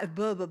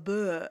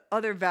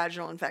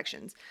vaginal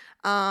infections.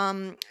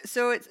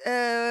 So it's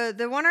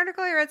the one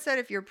article I read said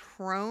if you're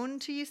prone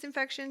to yeast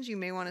infections, you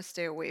may want to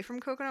stay away from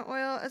coconut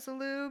oil as a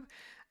lube.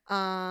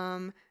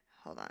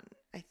 Hold on.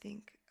 I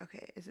think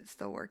okay. Is it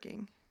still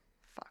working?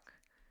 Fuck.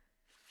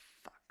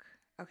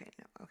 Okay,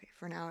 no. Okay,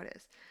 for now it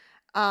is.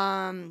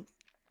 Um,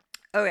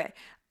 Okay.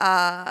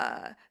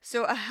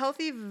 So a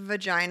healthy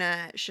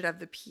vagina should have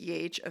the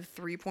pH of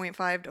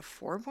 3.5 to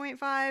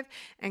 4.5,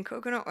 and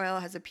coconut oil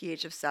has a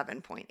pH of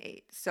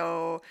 7.8.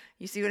 So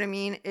you see what I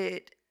mean?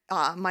 It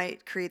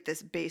might create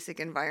this basic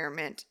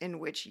environment in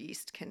which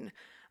yeast can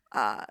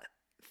uh,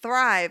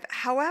 thrive.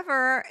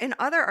 However, in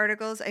other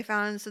articles I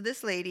found, so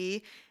this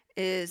lady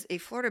is a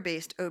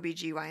Florida-based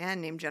OBGYN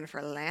named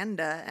Jennifer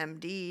Landa,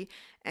 MD,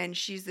 and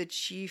she's the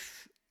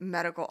chief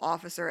medical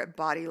officer at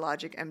Body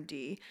Logic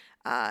MD.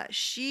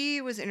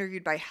 She was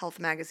interviewed by Health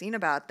Magazine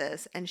about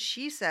this, and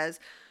she says,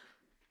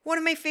 one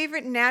of my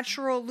favorite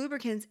natural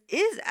lubricants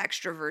is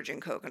extra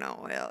virgin coconut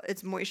oil.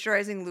 It's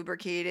moisturizing,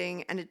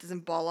 lubricating, and it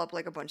doesn't ball up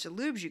like a bunch of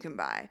lubes you can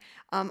buy.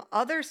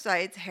 Other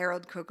sites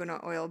herald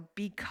coconut oil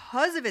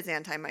because of its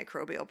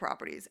antimicrobial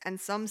properties, and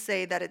some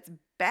say that it's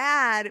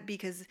bad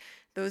because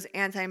those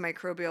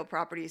antimicrobial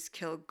properties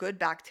kill good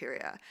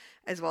bacteria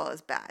as well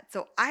as bad.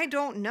 So I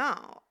don't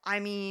know. I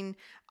mean,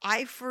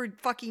 I for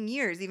fucking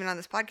years, even on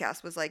this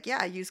podcast, was like, yeah,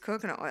 I use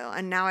coconut oil,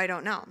 and now I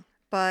don't know.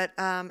 But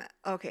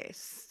okay,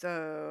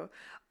 so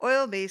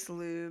oil-based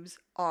lubes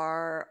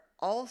are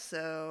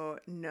also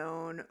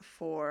known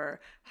for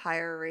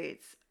higher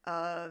rates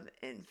of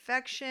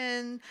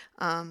infection,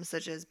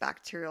 such as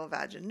bacterial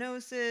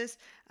vaginosis.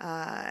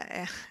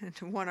 And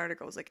one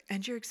article was like,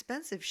 and your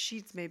expensive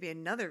sheets may be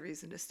another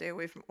reason to stay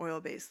away from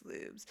oil-based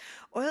lubes.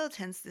 Oil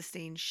tends to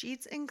stain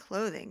sheets and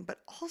clothing, but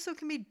also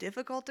can be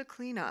difficult to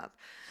clean up.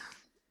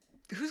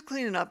 Who's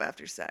cleaning up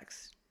after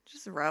sex?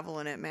 Just revel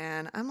in it,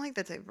 man. I'm like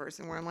the type of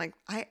person where I'm like,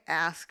 I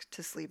ask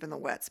to sleep in the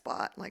wet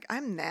spot. Like,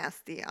 I'm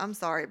nasty. I'm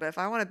sorry, but if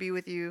I want to be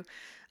with you,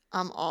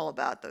 I'm all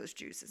about those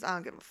juices. I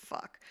don't give a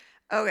fuck.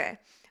 Okay.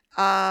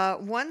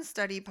 One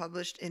study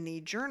published in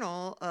the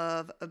Journal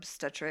of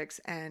Obstetrics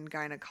and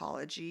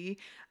Gynecology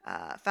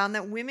found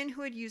that women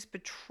who had used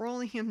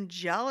petroleum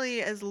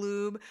jelly as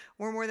lube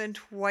were more than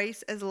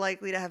twice as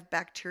likely to have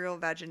bacterial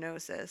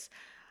vaginosis.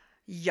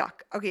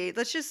 Yuck. Okay,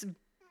 let's just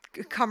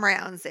come right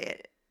out and say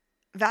it.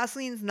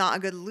 Vaseline's not a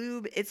good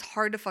lube. It's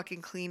hard to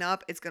fucking clean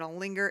up. It's going to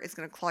linger. It's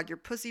going to clog your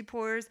pussy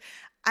pores.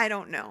 I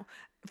don't know.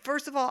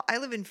 First of all, I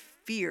live in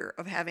fear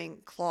of having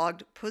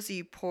clogged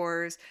pussy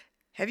pores.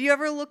 Have you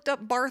ever looked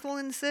up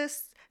Bartholin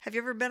cysts? Have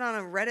you ever been on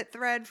a Reddit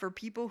thread for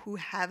people who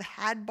have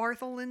had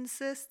Bartholin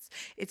cysts?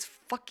 It's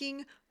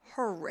fucking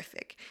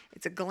horrific.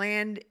 It's a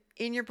gland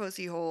in your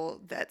pussy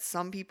hole that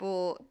some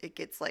people, it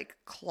gets like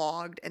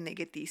clogged and they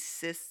get these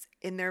cysts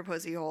in their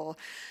pussy hole.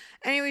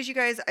 Anyways, you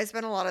guys, I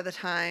spent a lot of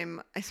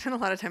time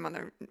on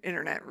the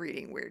internet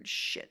reading weird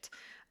shit.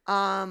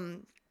 Okay.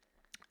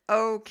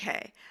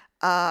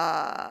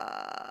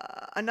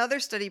 Another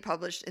study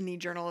published in the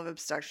Journal of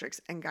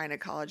Obstetrics and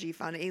Gynecology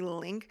found a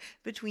link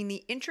between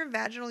the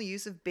intravaginal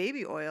use of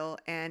baby oil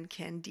and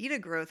candida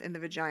growth in the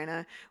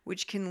vagina,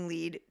 which can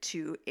lead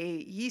to a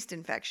yeast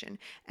infection.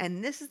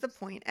 And this is the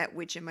point at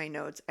which in my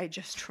notes I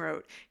just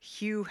wrote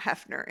Hugh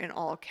Hefner in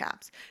all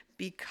caps,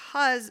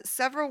 because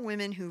several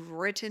women who've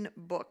written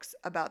books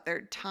about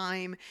their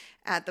time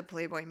at the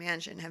Playboy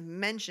Mansion have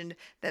mentioned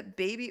that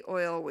baby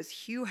oil was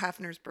Hugh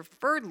Hefner's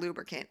preferred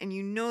lubricant. And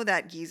you know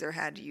that geezer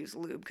had to use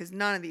lube because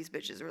none of these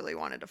bitches really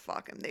wanted to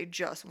fuck him. They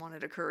just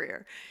wanted a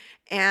career.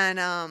 And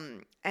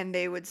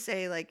they would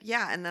say like,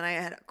 yeah, and then I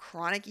had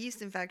chronic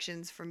yeast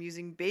infections from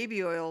using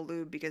baby oil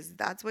lube because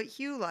that's what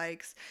Hugh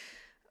likes.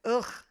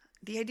 Ugh.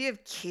 The idea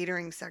of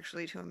catering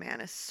sexually to a man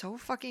is so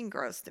fucking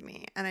gross to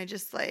me. And I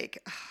just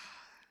like...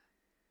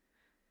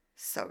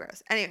 So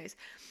gross. Anyways,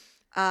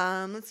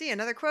 let's see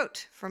another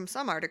quote from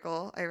some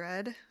article I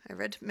read. I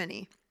read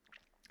many.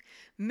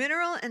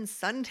 Mineral and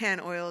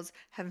suntan oils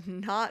have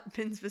not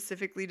been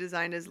specifically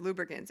designed as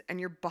lubricants,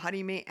 and your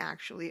body may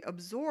actually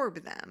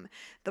absorb them.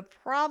 The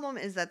problem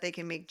is that they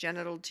can make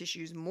genital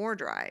tissues more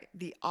dry,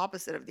 the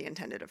opposite of the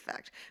intended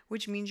effect,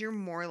 which means you're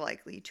more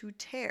likely to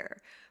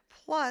tear.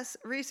 Plus,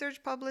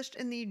 research published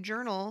in the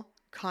journal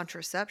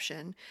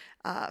Contraception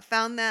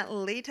found that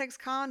latex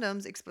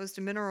condoms exposed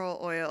to mineral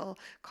oil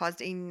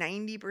caused a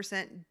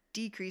 90%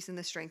 decrease in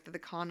the strength of the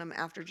condom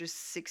after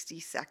just 60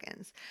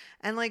 seconds.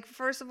 And like,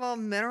 first of all,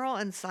 mineral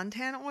and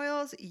suntan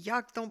oils,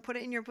 yuck, don't put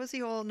it in your pussy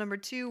hole. Number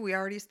two, we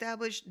already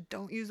established,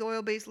 don't use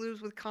oil-based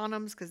lubes with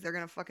condoms because they're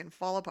gonna fucking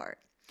fall apart.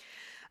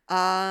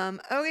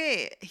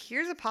 Okay,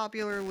 here's a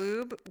popular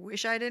lube.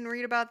 Wish I didn't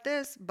read about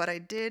this, but I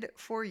did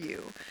for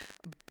you.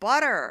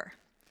 Butter.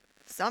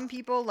 Some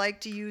people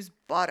like to use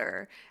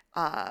butter.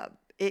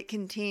 It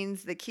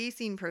contains the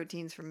casein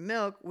proteins from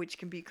milk, which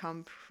can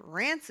become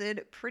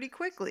rancid pretty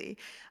quickly.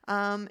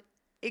 Um,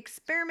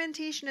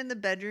 Experimentation in the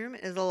bedroom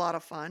is a lot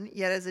of fun,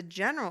 yet, as a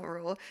general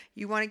rule,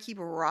 you want to keep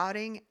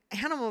rotting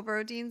animal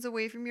proteins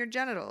away from your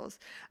genitals.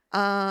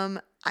 I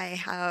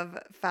have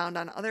found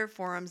on other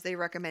forums they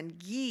recommend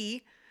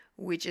ghee,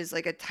 which is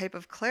like a type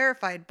of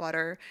clarified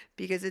butter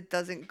because it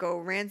doesn't go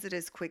rancid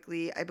as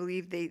quickly. I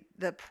believe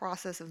the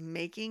process of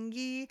making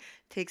ghee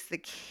takes the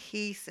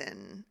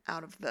casein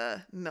out of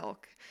the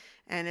milk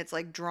and it's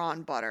like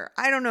drawn butter.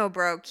 I don't know,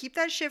 bro. Keep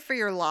that shit for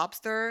your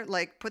lobster.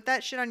 Like put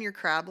that shit on your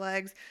crab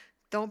legs.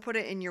 Don't put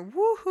it in your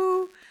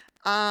woohoo.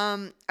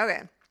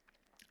 Okay.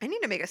 I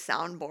need to make a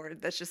soundboard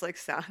that's just like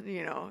sound,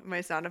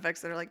 my sound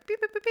effects that are like pew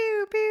pew pew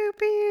pew pew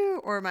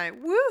pew or my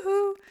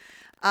woohoo.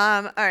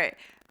 All right.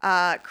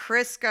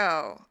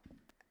 Crisco.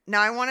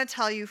 Now I want to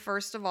tell you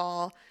first of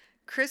all,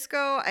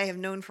 Crisco I have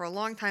known for a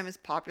long time is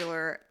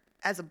popular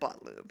as a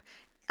butt lube.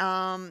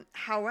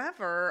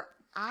 However,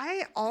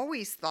 I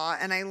always thought,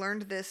 and I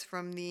learned this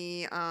from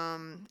it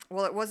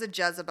was a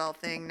Jezebel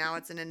thing. Now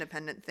it's an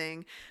independent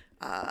thing.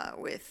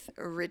 With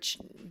Rich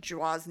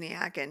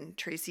Wozniak and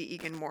Tracy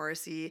Egan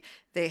Morrissey.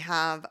 They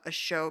have a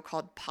show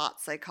called Pot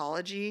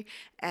Psychology,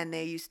 and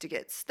they used to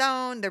get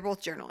stoned. They're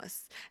both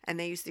journalists, and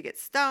they used to get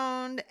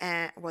stoned,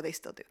 and well, they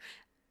still do,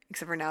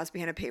 except for now it's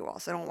behind a paywall,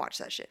 so I don't watch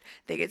that shit.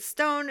 They get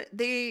stoned,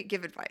 they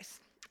give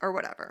advice or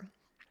whatever.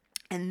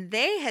 And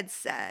they had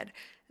said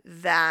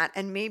that,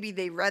 and maybe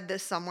they read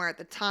this somewhere at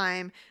the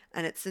time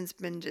and it's since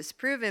been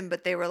disproven,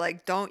 but they were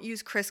like, don't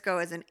use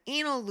Crisco as an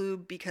anal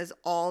lube because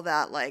all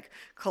that like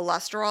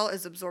cholesterol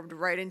is absorbed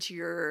right into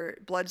your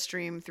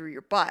bloodstream through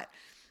your butt.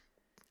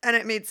 And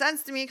it made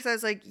sense to me because I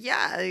was like,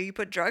 yeah, you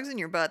put drugs in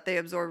your butt, they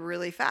absorb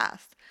really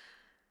fast.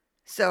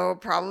 So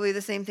probably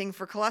the same thing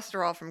for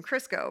cholesterol from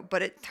Crisco,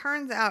 but it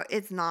turns out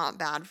it's not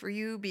bad for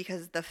you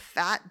because the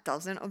fat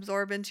doesn't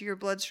absorb into your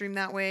bloodstream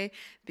that way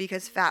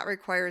because fat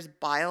requires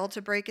bile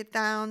to break it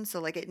down. So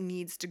like it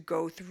needs to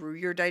go through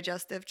your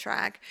digestive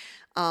tract,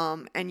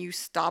 and you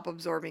stop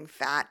absorbing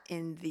fat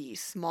in the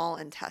small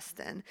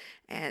intestine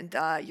and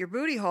your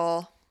booty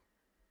hole.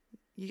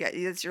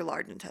 It's your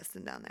large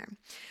intestine down there.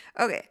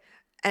 Okay.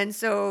 And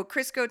so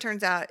Crisco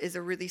turns out is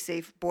a really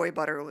safe boy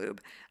butter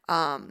lube.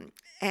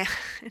 And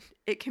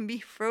it can be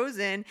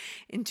frozen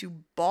into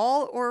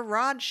ball or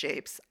rod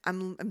shapes.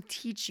 I'm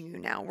teaching you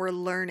now. We're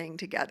learning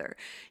together.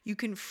 You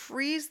can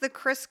freeze the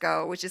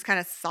Crisco, which is kind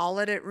of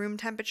solid at room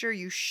temperature.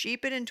 You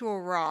shape it into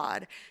a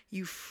rod,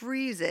 you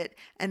freeze it,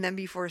 and then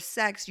before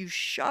sex, you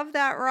shove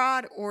that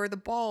rod or the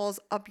balls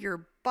up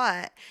your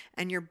butt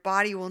and your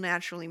body will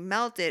naturally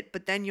melt it,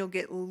 but then you'll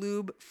get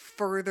lube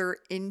further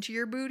into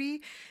your booty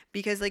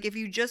because like if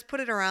you just put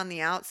it around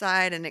the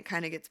outside and it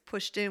kind of gets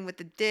pushed in with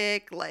the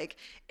dick, like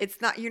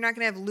you're not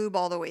going to have lube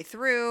all the way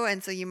through,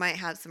 and so you might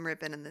have some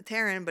ripping and the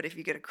tearing, but if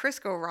you get a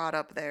Crisco rod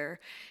up there,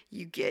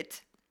 you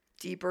get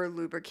deeper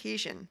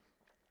lubrication.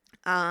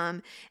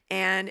 And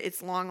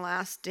its long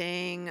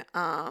lasting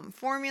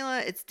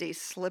formula, it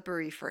stays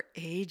slippery for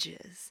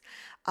ages.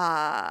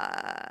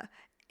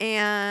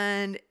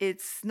 And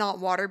it's not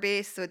water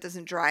based, so it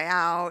doesn't dry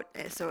out.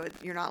 So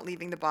you're not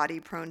leaving the body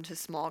prone to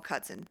small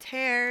cuts and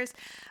tears.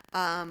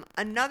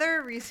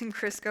 Another reason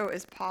Crisco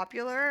is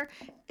popular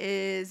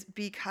is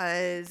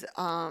because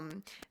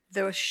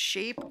the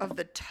shape of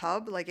the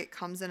tub, like it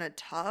comes in a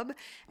tub,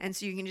 and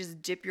so you can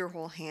just dip your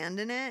whole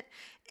hand in it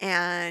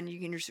and you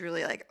can just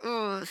really like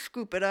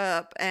scoop it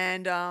up,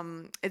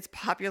 and it's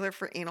popular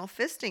for anal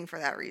fisting for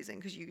that reason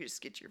because you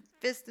just get your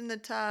fist in the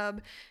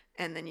tub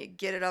and then you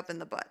get it up in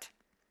the butt.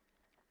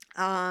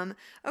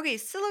 Okay,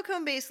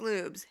 silicone-based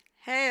lubes.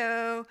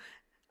 Heyo.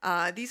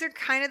 These are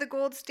kind of the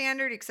gold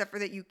standard, except for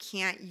that you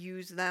can't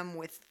use them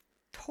with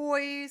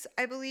toys,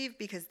 I believe,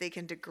 because they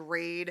can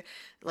degrade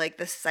like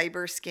the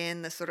cyber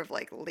skin, the sort of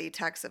like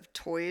latex of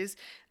toys.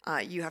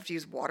 You have to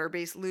use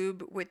water-based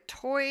lube with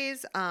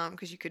toys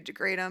because you could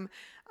degrade them.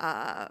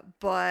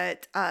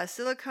 But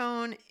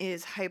silicone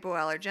is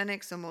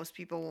hypoallergenic, so most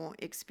people won't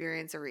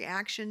experience a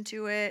reaction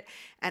to it,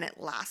 and it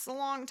lasts a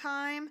long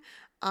time.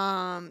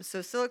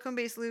 So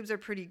silicone-based lubes are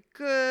pretty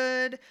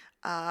good.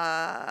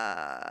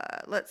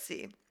 Let's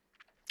see.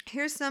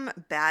 Here's some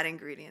bad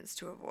ingredients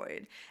to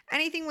avoid.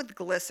 Anything with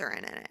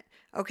glycerin in it.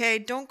 Okay,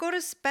 don't go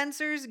to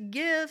Spencer's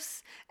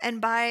Gifts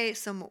and buy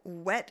some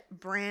wet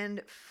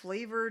brand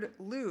flavored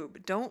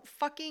lube. Don't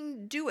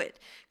fucking do it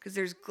because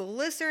there's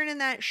glycerin in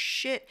that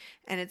shit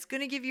and it's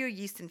going to give you a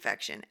yeast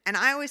infection. And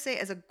I always say,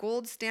 as a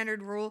gold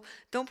standard rule,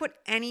 don't put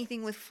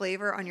anything with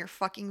flavor on your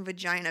fucking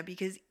vagina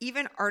because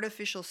even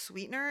artificial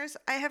sweeteners,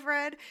 I have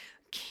read,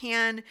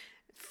 can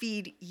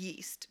feed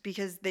yeast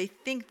because they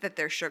think that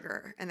they're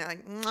sugar and they're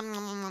like nom,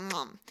 nom, nom,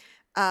 nom.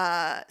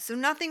 So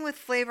nothing with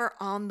flavor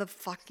on the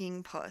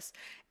fucking puss.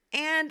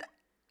 And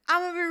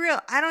I'm gonna be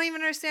real, I don't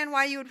even understand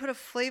why you would put a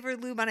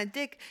flavored lube on a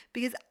dick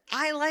because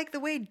I like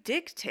the way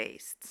dick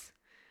tastes.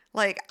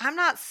 Like, I'm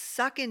not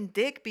sucking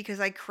dick because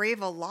I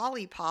crave a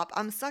lollipop.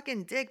 I'm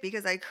sucking dick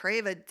because I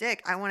crave a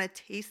dick. I want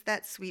to taste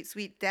that sweet,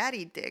 sweet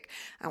daddy dick.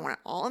 I want it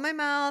all in my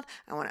mouth.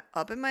 I want it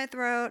up in my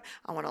throat.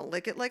 I want to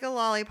lick it like a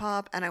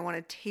lollipop, and I want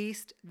to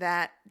taste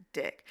that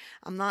dick.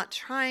 I'm not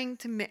trying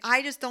to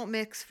I just don't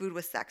mix food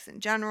with sex in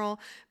general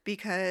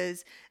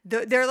because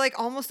they're like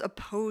almost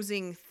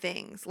opposing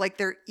things. Like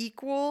they're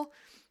equal,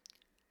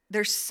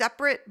 they're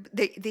separate.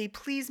 They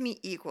please me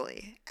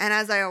equally. And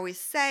as I always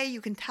say, you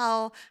can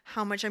tell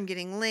how much I'm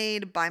getting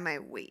laid by my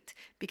weight,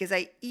 because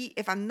I eat.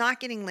 If I'm not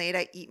getting laid,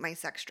 I eat my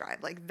sex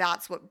drive. Like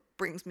that's what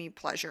brings me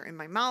pleasure in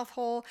my mouth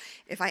hole.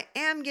 If I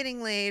am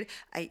getting laid,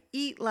 I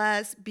eat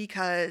less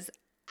because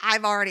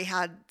I've already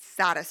had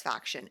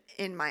satisfaction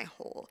in my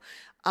hole.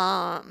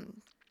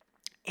 And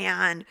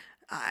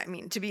I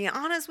mean, to be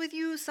honest with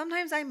you,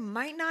 sometimes I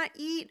might not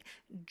eat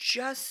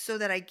just so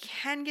that I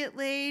can get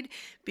laid,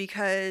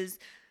 because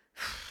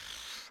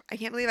I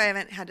can't believe I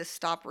haven't had to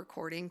stop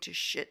recording to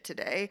shit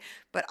today,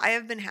 but I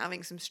have been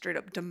having some straight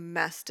up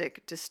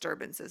domestic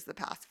disturbances the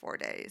past 4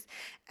 days.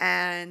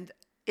 And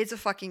it's a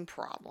fucking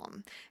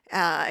problem.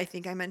 I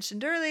think I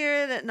mentioned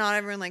earlier that not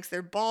everyone likes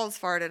their balls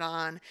farted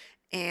on.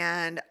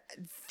 And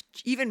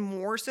even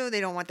more so,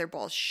 they don't want their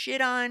balls shit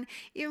on.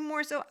 Even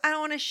more so, I don't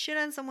want to shit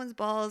on someone's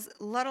balls,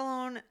 let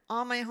alone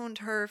on my own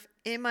turf,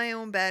 in my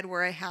own bed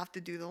where I have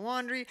to do the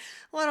laundry,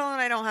 let alone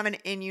I don't have an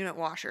in-unit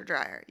washer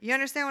dryer. You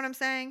understand what I'm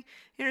saying?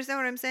 You understand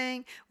what I'm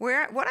saying?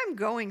 What I'm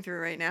going through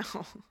right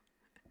now.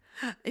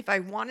 If I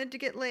wanted to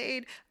get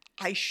laid,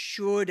 I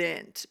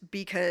shouldn't,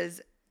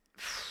 because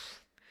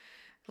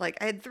like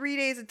I had 3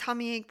 days of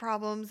tummy ache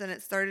problems and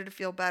it started to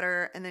feel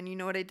better. And then you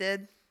know what I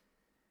did?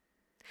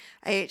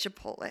 I ate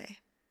Chipotle.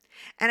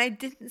 And I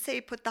didn't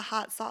say put the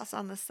hot sauce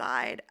on the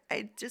side.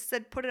 I just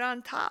said put it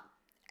on top.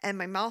 And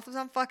my mouth was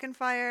on fucking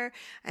fire.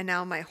 And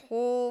now my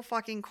whole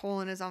fucking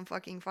colon is on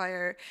fucking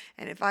fire.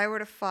 And if I were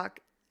to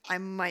fuck, I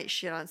might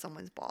shit on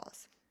someone's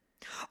balls.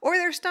 Or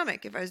their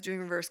stomach if I was doing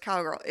reverse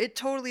cowgirl. It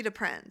totally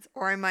depends.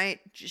 Or I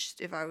might just,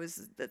 if I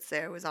was, let's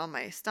say I was on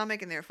my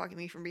stomach and they were fucking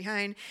me from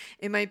behind,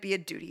 it might be a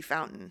duty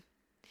fountain.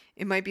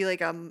 It might be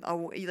like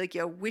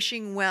a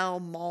wishing well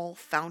mall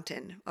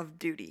fountain of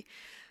duty.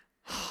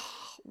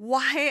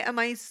 Why am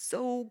I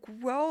so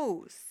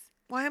gross?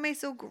 Why am I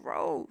so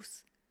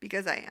gross?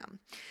 Because I am.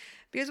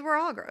 Because we're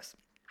all gross.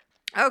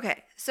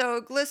 Okay, so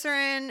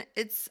glycerin,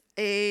 it's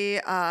a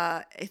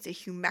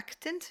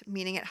humectant,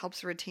 meaning it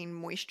helps retain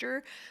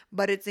moisture,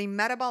 but it's a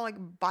metabolic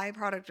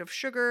byproduct of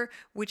sugar,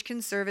 which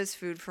can serve as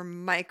food for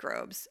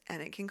microbes,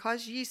 and it can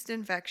cause yeast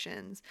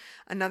infections.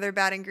 Another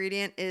bad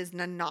ingredient is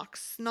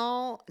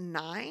nonoxynol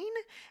 9,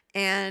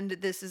 and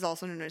this is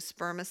also known as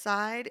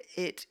spermicide.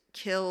 It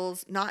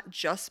kills not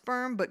just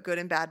sperm, but good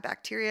and bad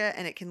bacteria,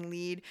 and it can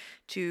lead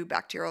to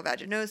bacterial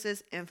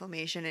vaginosis,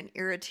 inflammation, and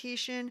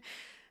irritation.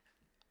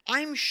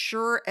 I'm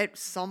sure at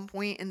some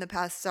point in the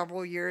past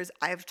several years,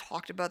 I've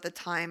talked about the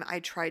time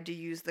I tried to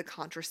use the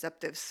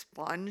contraceptive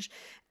sponge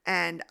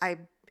and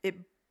it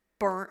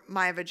burnt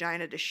my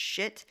vagina to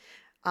shit.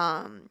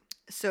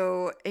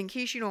 So in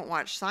case you don't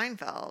watch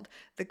Seinfeld,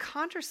 the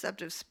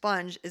contraceptive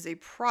sponge is a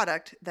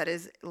product that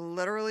is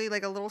literally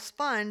like a little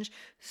sponge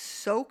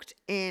soaked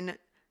in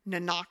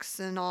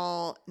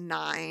nonoxynol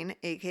 9,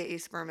 aka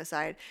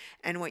spermicide.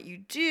 And what you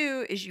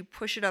do is you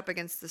push it up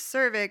against the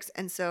cervix,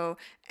 and so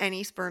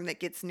any sperm that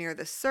gets near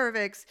the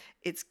cervix,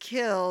 it's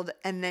killed,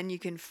 and then you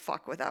can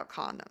fuck without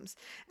condoms.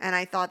 And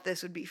I thought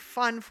this would be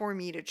fun for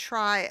me to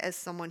try as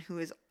someone who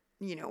is,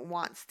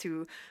 wants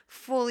to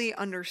fully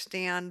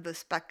understand the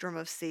spectrum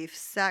of safe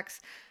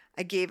sex.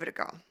 I gave it a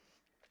go.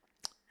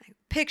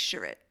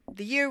 Picture it.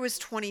 The year was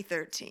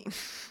 2013.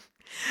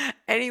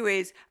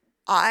 Anyways,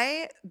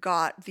 I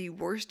got the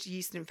worst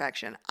yeast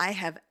infection I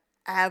have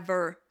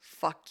ever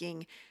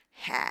fucking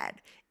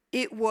had.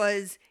 It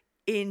was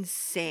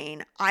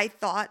insane. I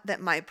thought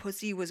that my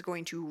pussy was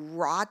going to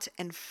rot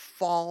and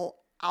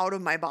fall out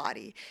of my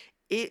body.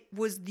 It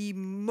was the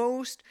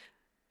most,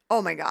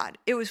 oh my God,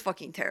 it was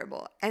fucking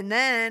terrible. And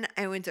then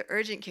I went to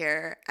urgent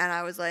care and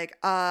I was like,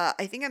 I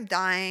think I'm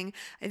dying.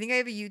 I think I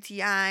have a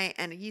UTI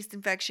and a yeast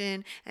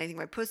infection. And I think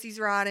my pussy's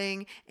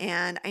rotting.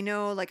 And I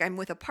know like I'm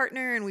with a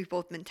partner and we've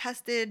both been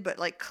tested, but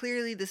like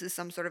clearly this is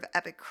some sort of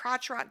epic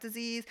crotch rot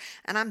disease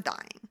and I'm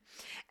dying.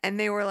 And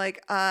they were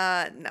like,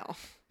 no,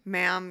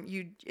 ma'am,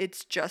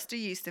 it's just a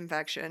yeast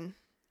infection.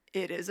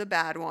 It is a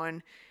bad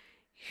one.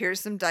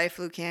 Here's some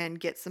diflucan,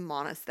 get some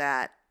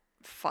Monistat,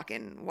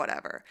 fucking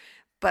whatever.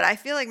 But I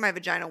feel like my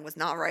vagina was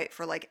not right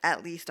for like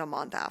at least a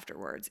month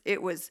afterwards.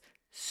 It was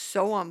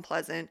so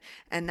unpleasant.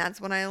 And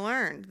that's when I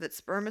learned that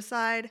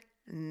spermicide,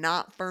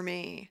 not for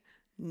me.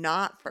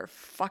 Not for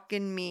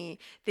fucking me.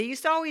 They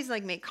used to always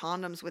like make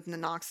condoms with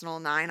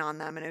nonoxynol 9 on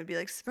them and it would be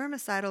like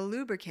spermicidal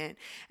lubricant.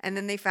 And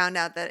then they found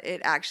out that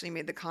it actually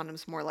made the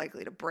condoms more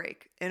likely to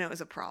break and it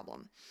was a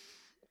problem.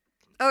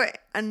 Okay,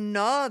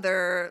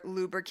 another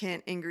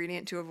lubricant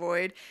ingredient to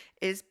avoid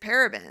is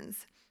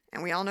parabens.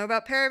 And we all know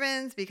about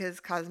parabens because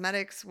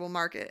cosmetics will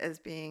mark it as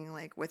being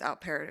like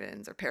without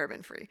parabens or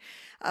paraben free.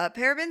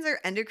 Parabens are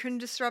endocrine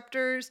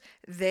disruptors.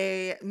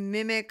 They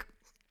mimic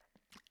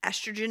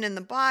estrogen in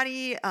the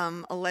body.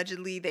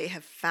 Allegedly, they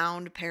have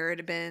found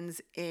parabens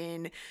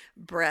in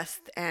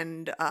breast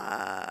and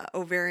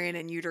ovarian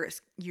and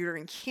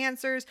uterine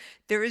cancers.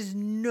 There is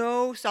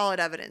no solid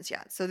evidence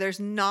yet. So there's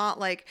not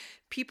like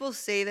people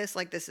say this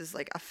like this is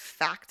like a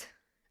fact.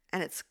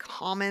 And it's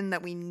common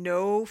that we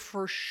know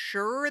for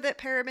sure that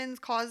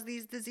parabens cause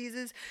these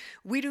diseases.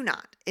 We do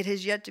not. It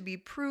has yet to be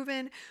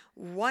proven.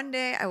 One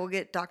day I will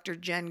get Dr.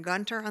 Jen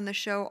Gunter on the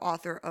show,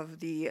 author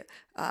of the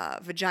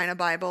Vagina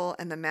Bible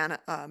and the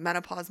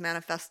Menopause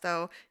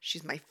Manifesto.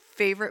 She's my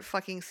favorite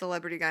fucking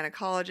celebrity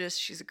gynecologist.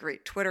 She's a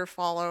great Twitter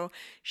follow.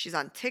 She's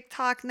on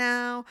TikTok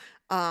now.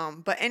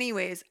 But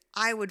anyways,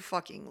 I would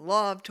fucking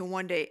love to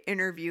one day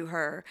interview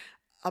her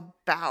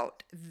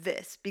about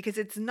this because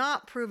it's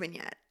not proven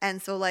yet.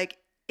 And so like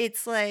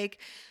it's like,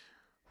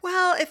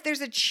 well, if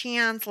there's a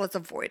chance, let's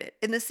avoid it.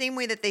 In the same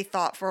way that they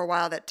thought for a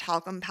while that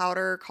talcum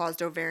powder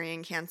caused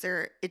ovarian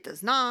cancer, it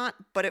does not,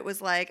 but it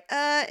was like,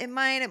 it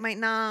might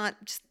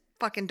not. Just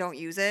fucking don't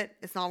use it.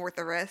 It's not worth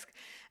the risk.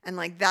 And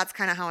like that's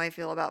kind of how I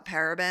feel about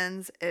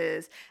parabens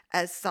is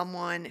as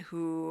someone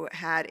who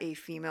had a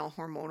female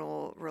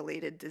hormonal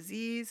related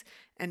disease,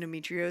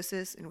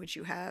 endometriosis, in which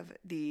you have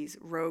these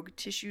rogue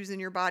tissues in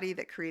your body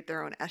that create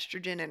their own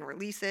estrogen and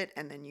release it,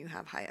 and then you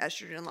have high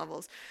estrogen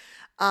levels.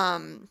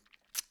 I'm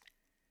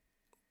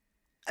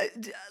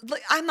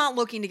not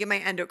looking to get my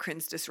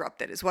endocrines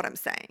disrupted is what I'm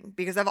saying,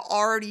 because I've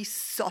already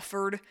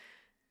suffered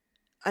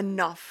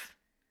enough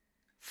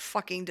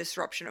fucking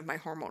disruption of my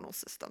hormonal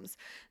systems.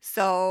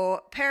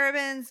 So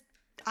parabens,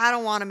 I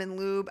don't want them in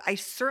lube. I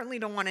certainly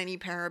don't want any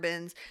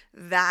parabens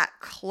that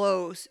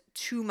close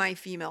to my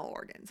female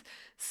organs.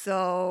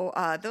 So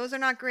those are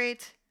not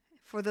great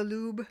for the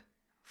lube.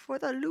 For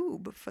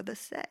the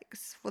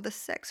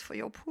sex, for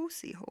your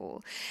pussy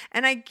hole.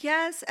 And I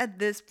guess at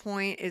this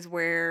point is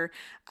where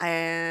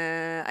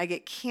I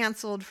get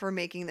canceled for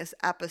making this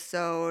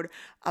episode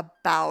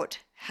about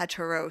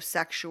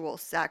heterosexual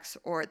sex,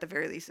 or at the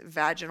very least,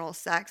 vaginal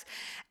sex.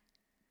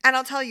 And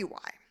I'll tell you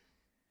why.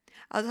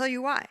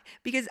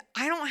 Because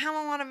I don't have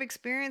a lot of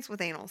experience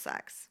with anal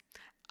sex.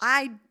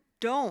 I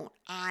don't.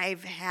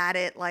 I've had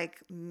it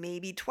like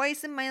maybe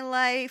twice in my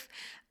life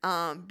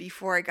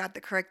before I got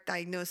the correct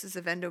diagnosis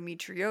of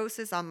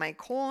endometriosis on my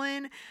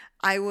colon.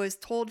 I was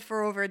told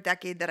for over a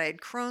decade that I had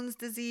Crohn's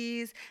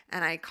disease,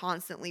 and I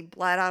constantly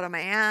bled out of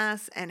my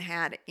ass and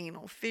had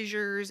anal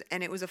fissures,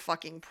 and it was a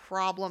fucking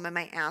problem, and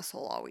my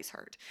asshole always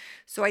hurt.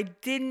 So I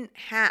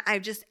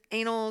just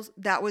anals,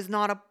 that was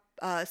not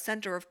a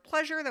center of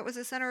pleasure, that was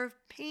a center of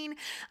pain.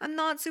 I'm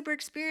not super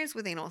experienced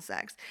with anal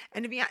sex,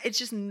 and to be honest, it's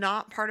just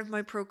not part of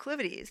my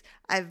proclivities.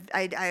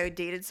 I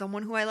dated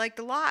someone who I liked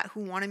a lot, who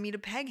wanted me to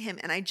peg him,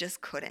 and I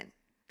just couldn't.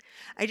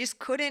 I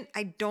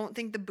don't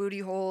think the booty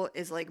hole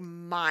is like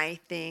my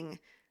thing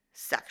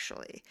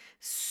sexually,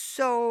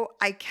 so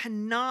I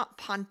cannot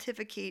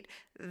pontificate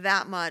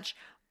that much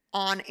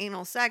on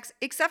anal sex,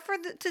 except for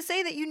to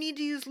say that you need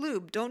to use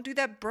lube. Don't do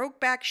that broke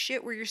back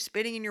shit where you're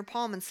spitting in your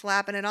palm and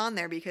slapping it on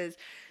there, because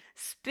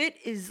spit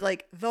is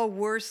like the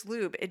worst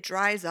lube. It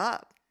dries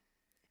up.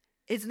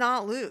 It's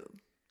not lube.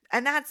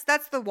 And that's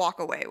the walk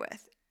away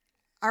with.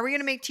 Are we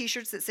going to make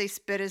t-shirts that say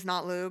spit is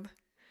not lube?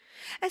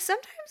 And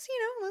sometimes,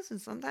 listen,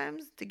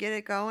 sometimes to get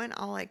it going,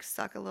 I'll like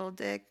suck a little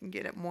dick and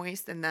get it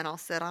moist, and then I'll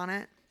sit on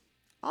it.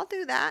 I'll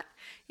do that,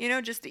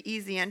 just to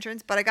ease the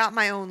entrance. But I got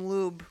my own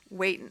lube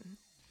waiting,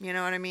 you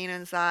know what I mean,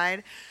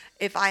 inside.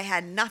 If I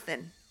had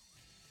nothing,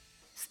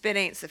 spit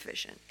ain't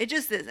sufficient. It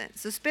just isn't.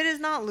 So spit is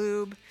not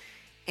lube.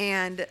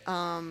 And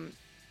have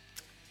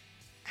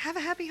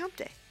a happy hump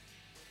day.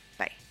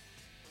 Bye.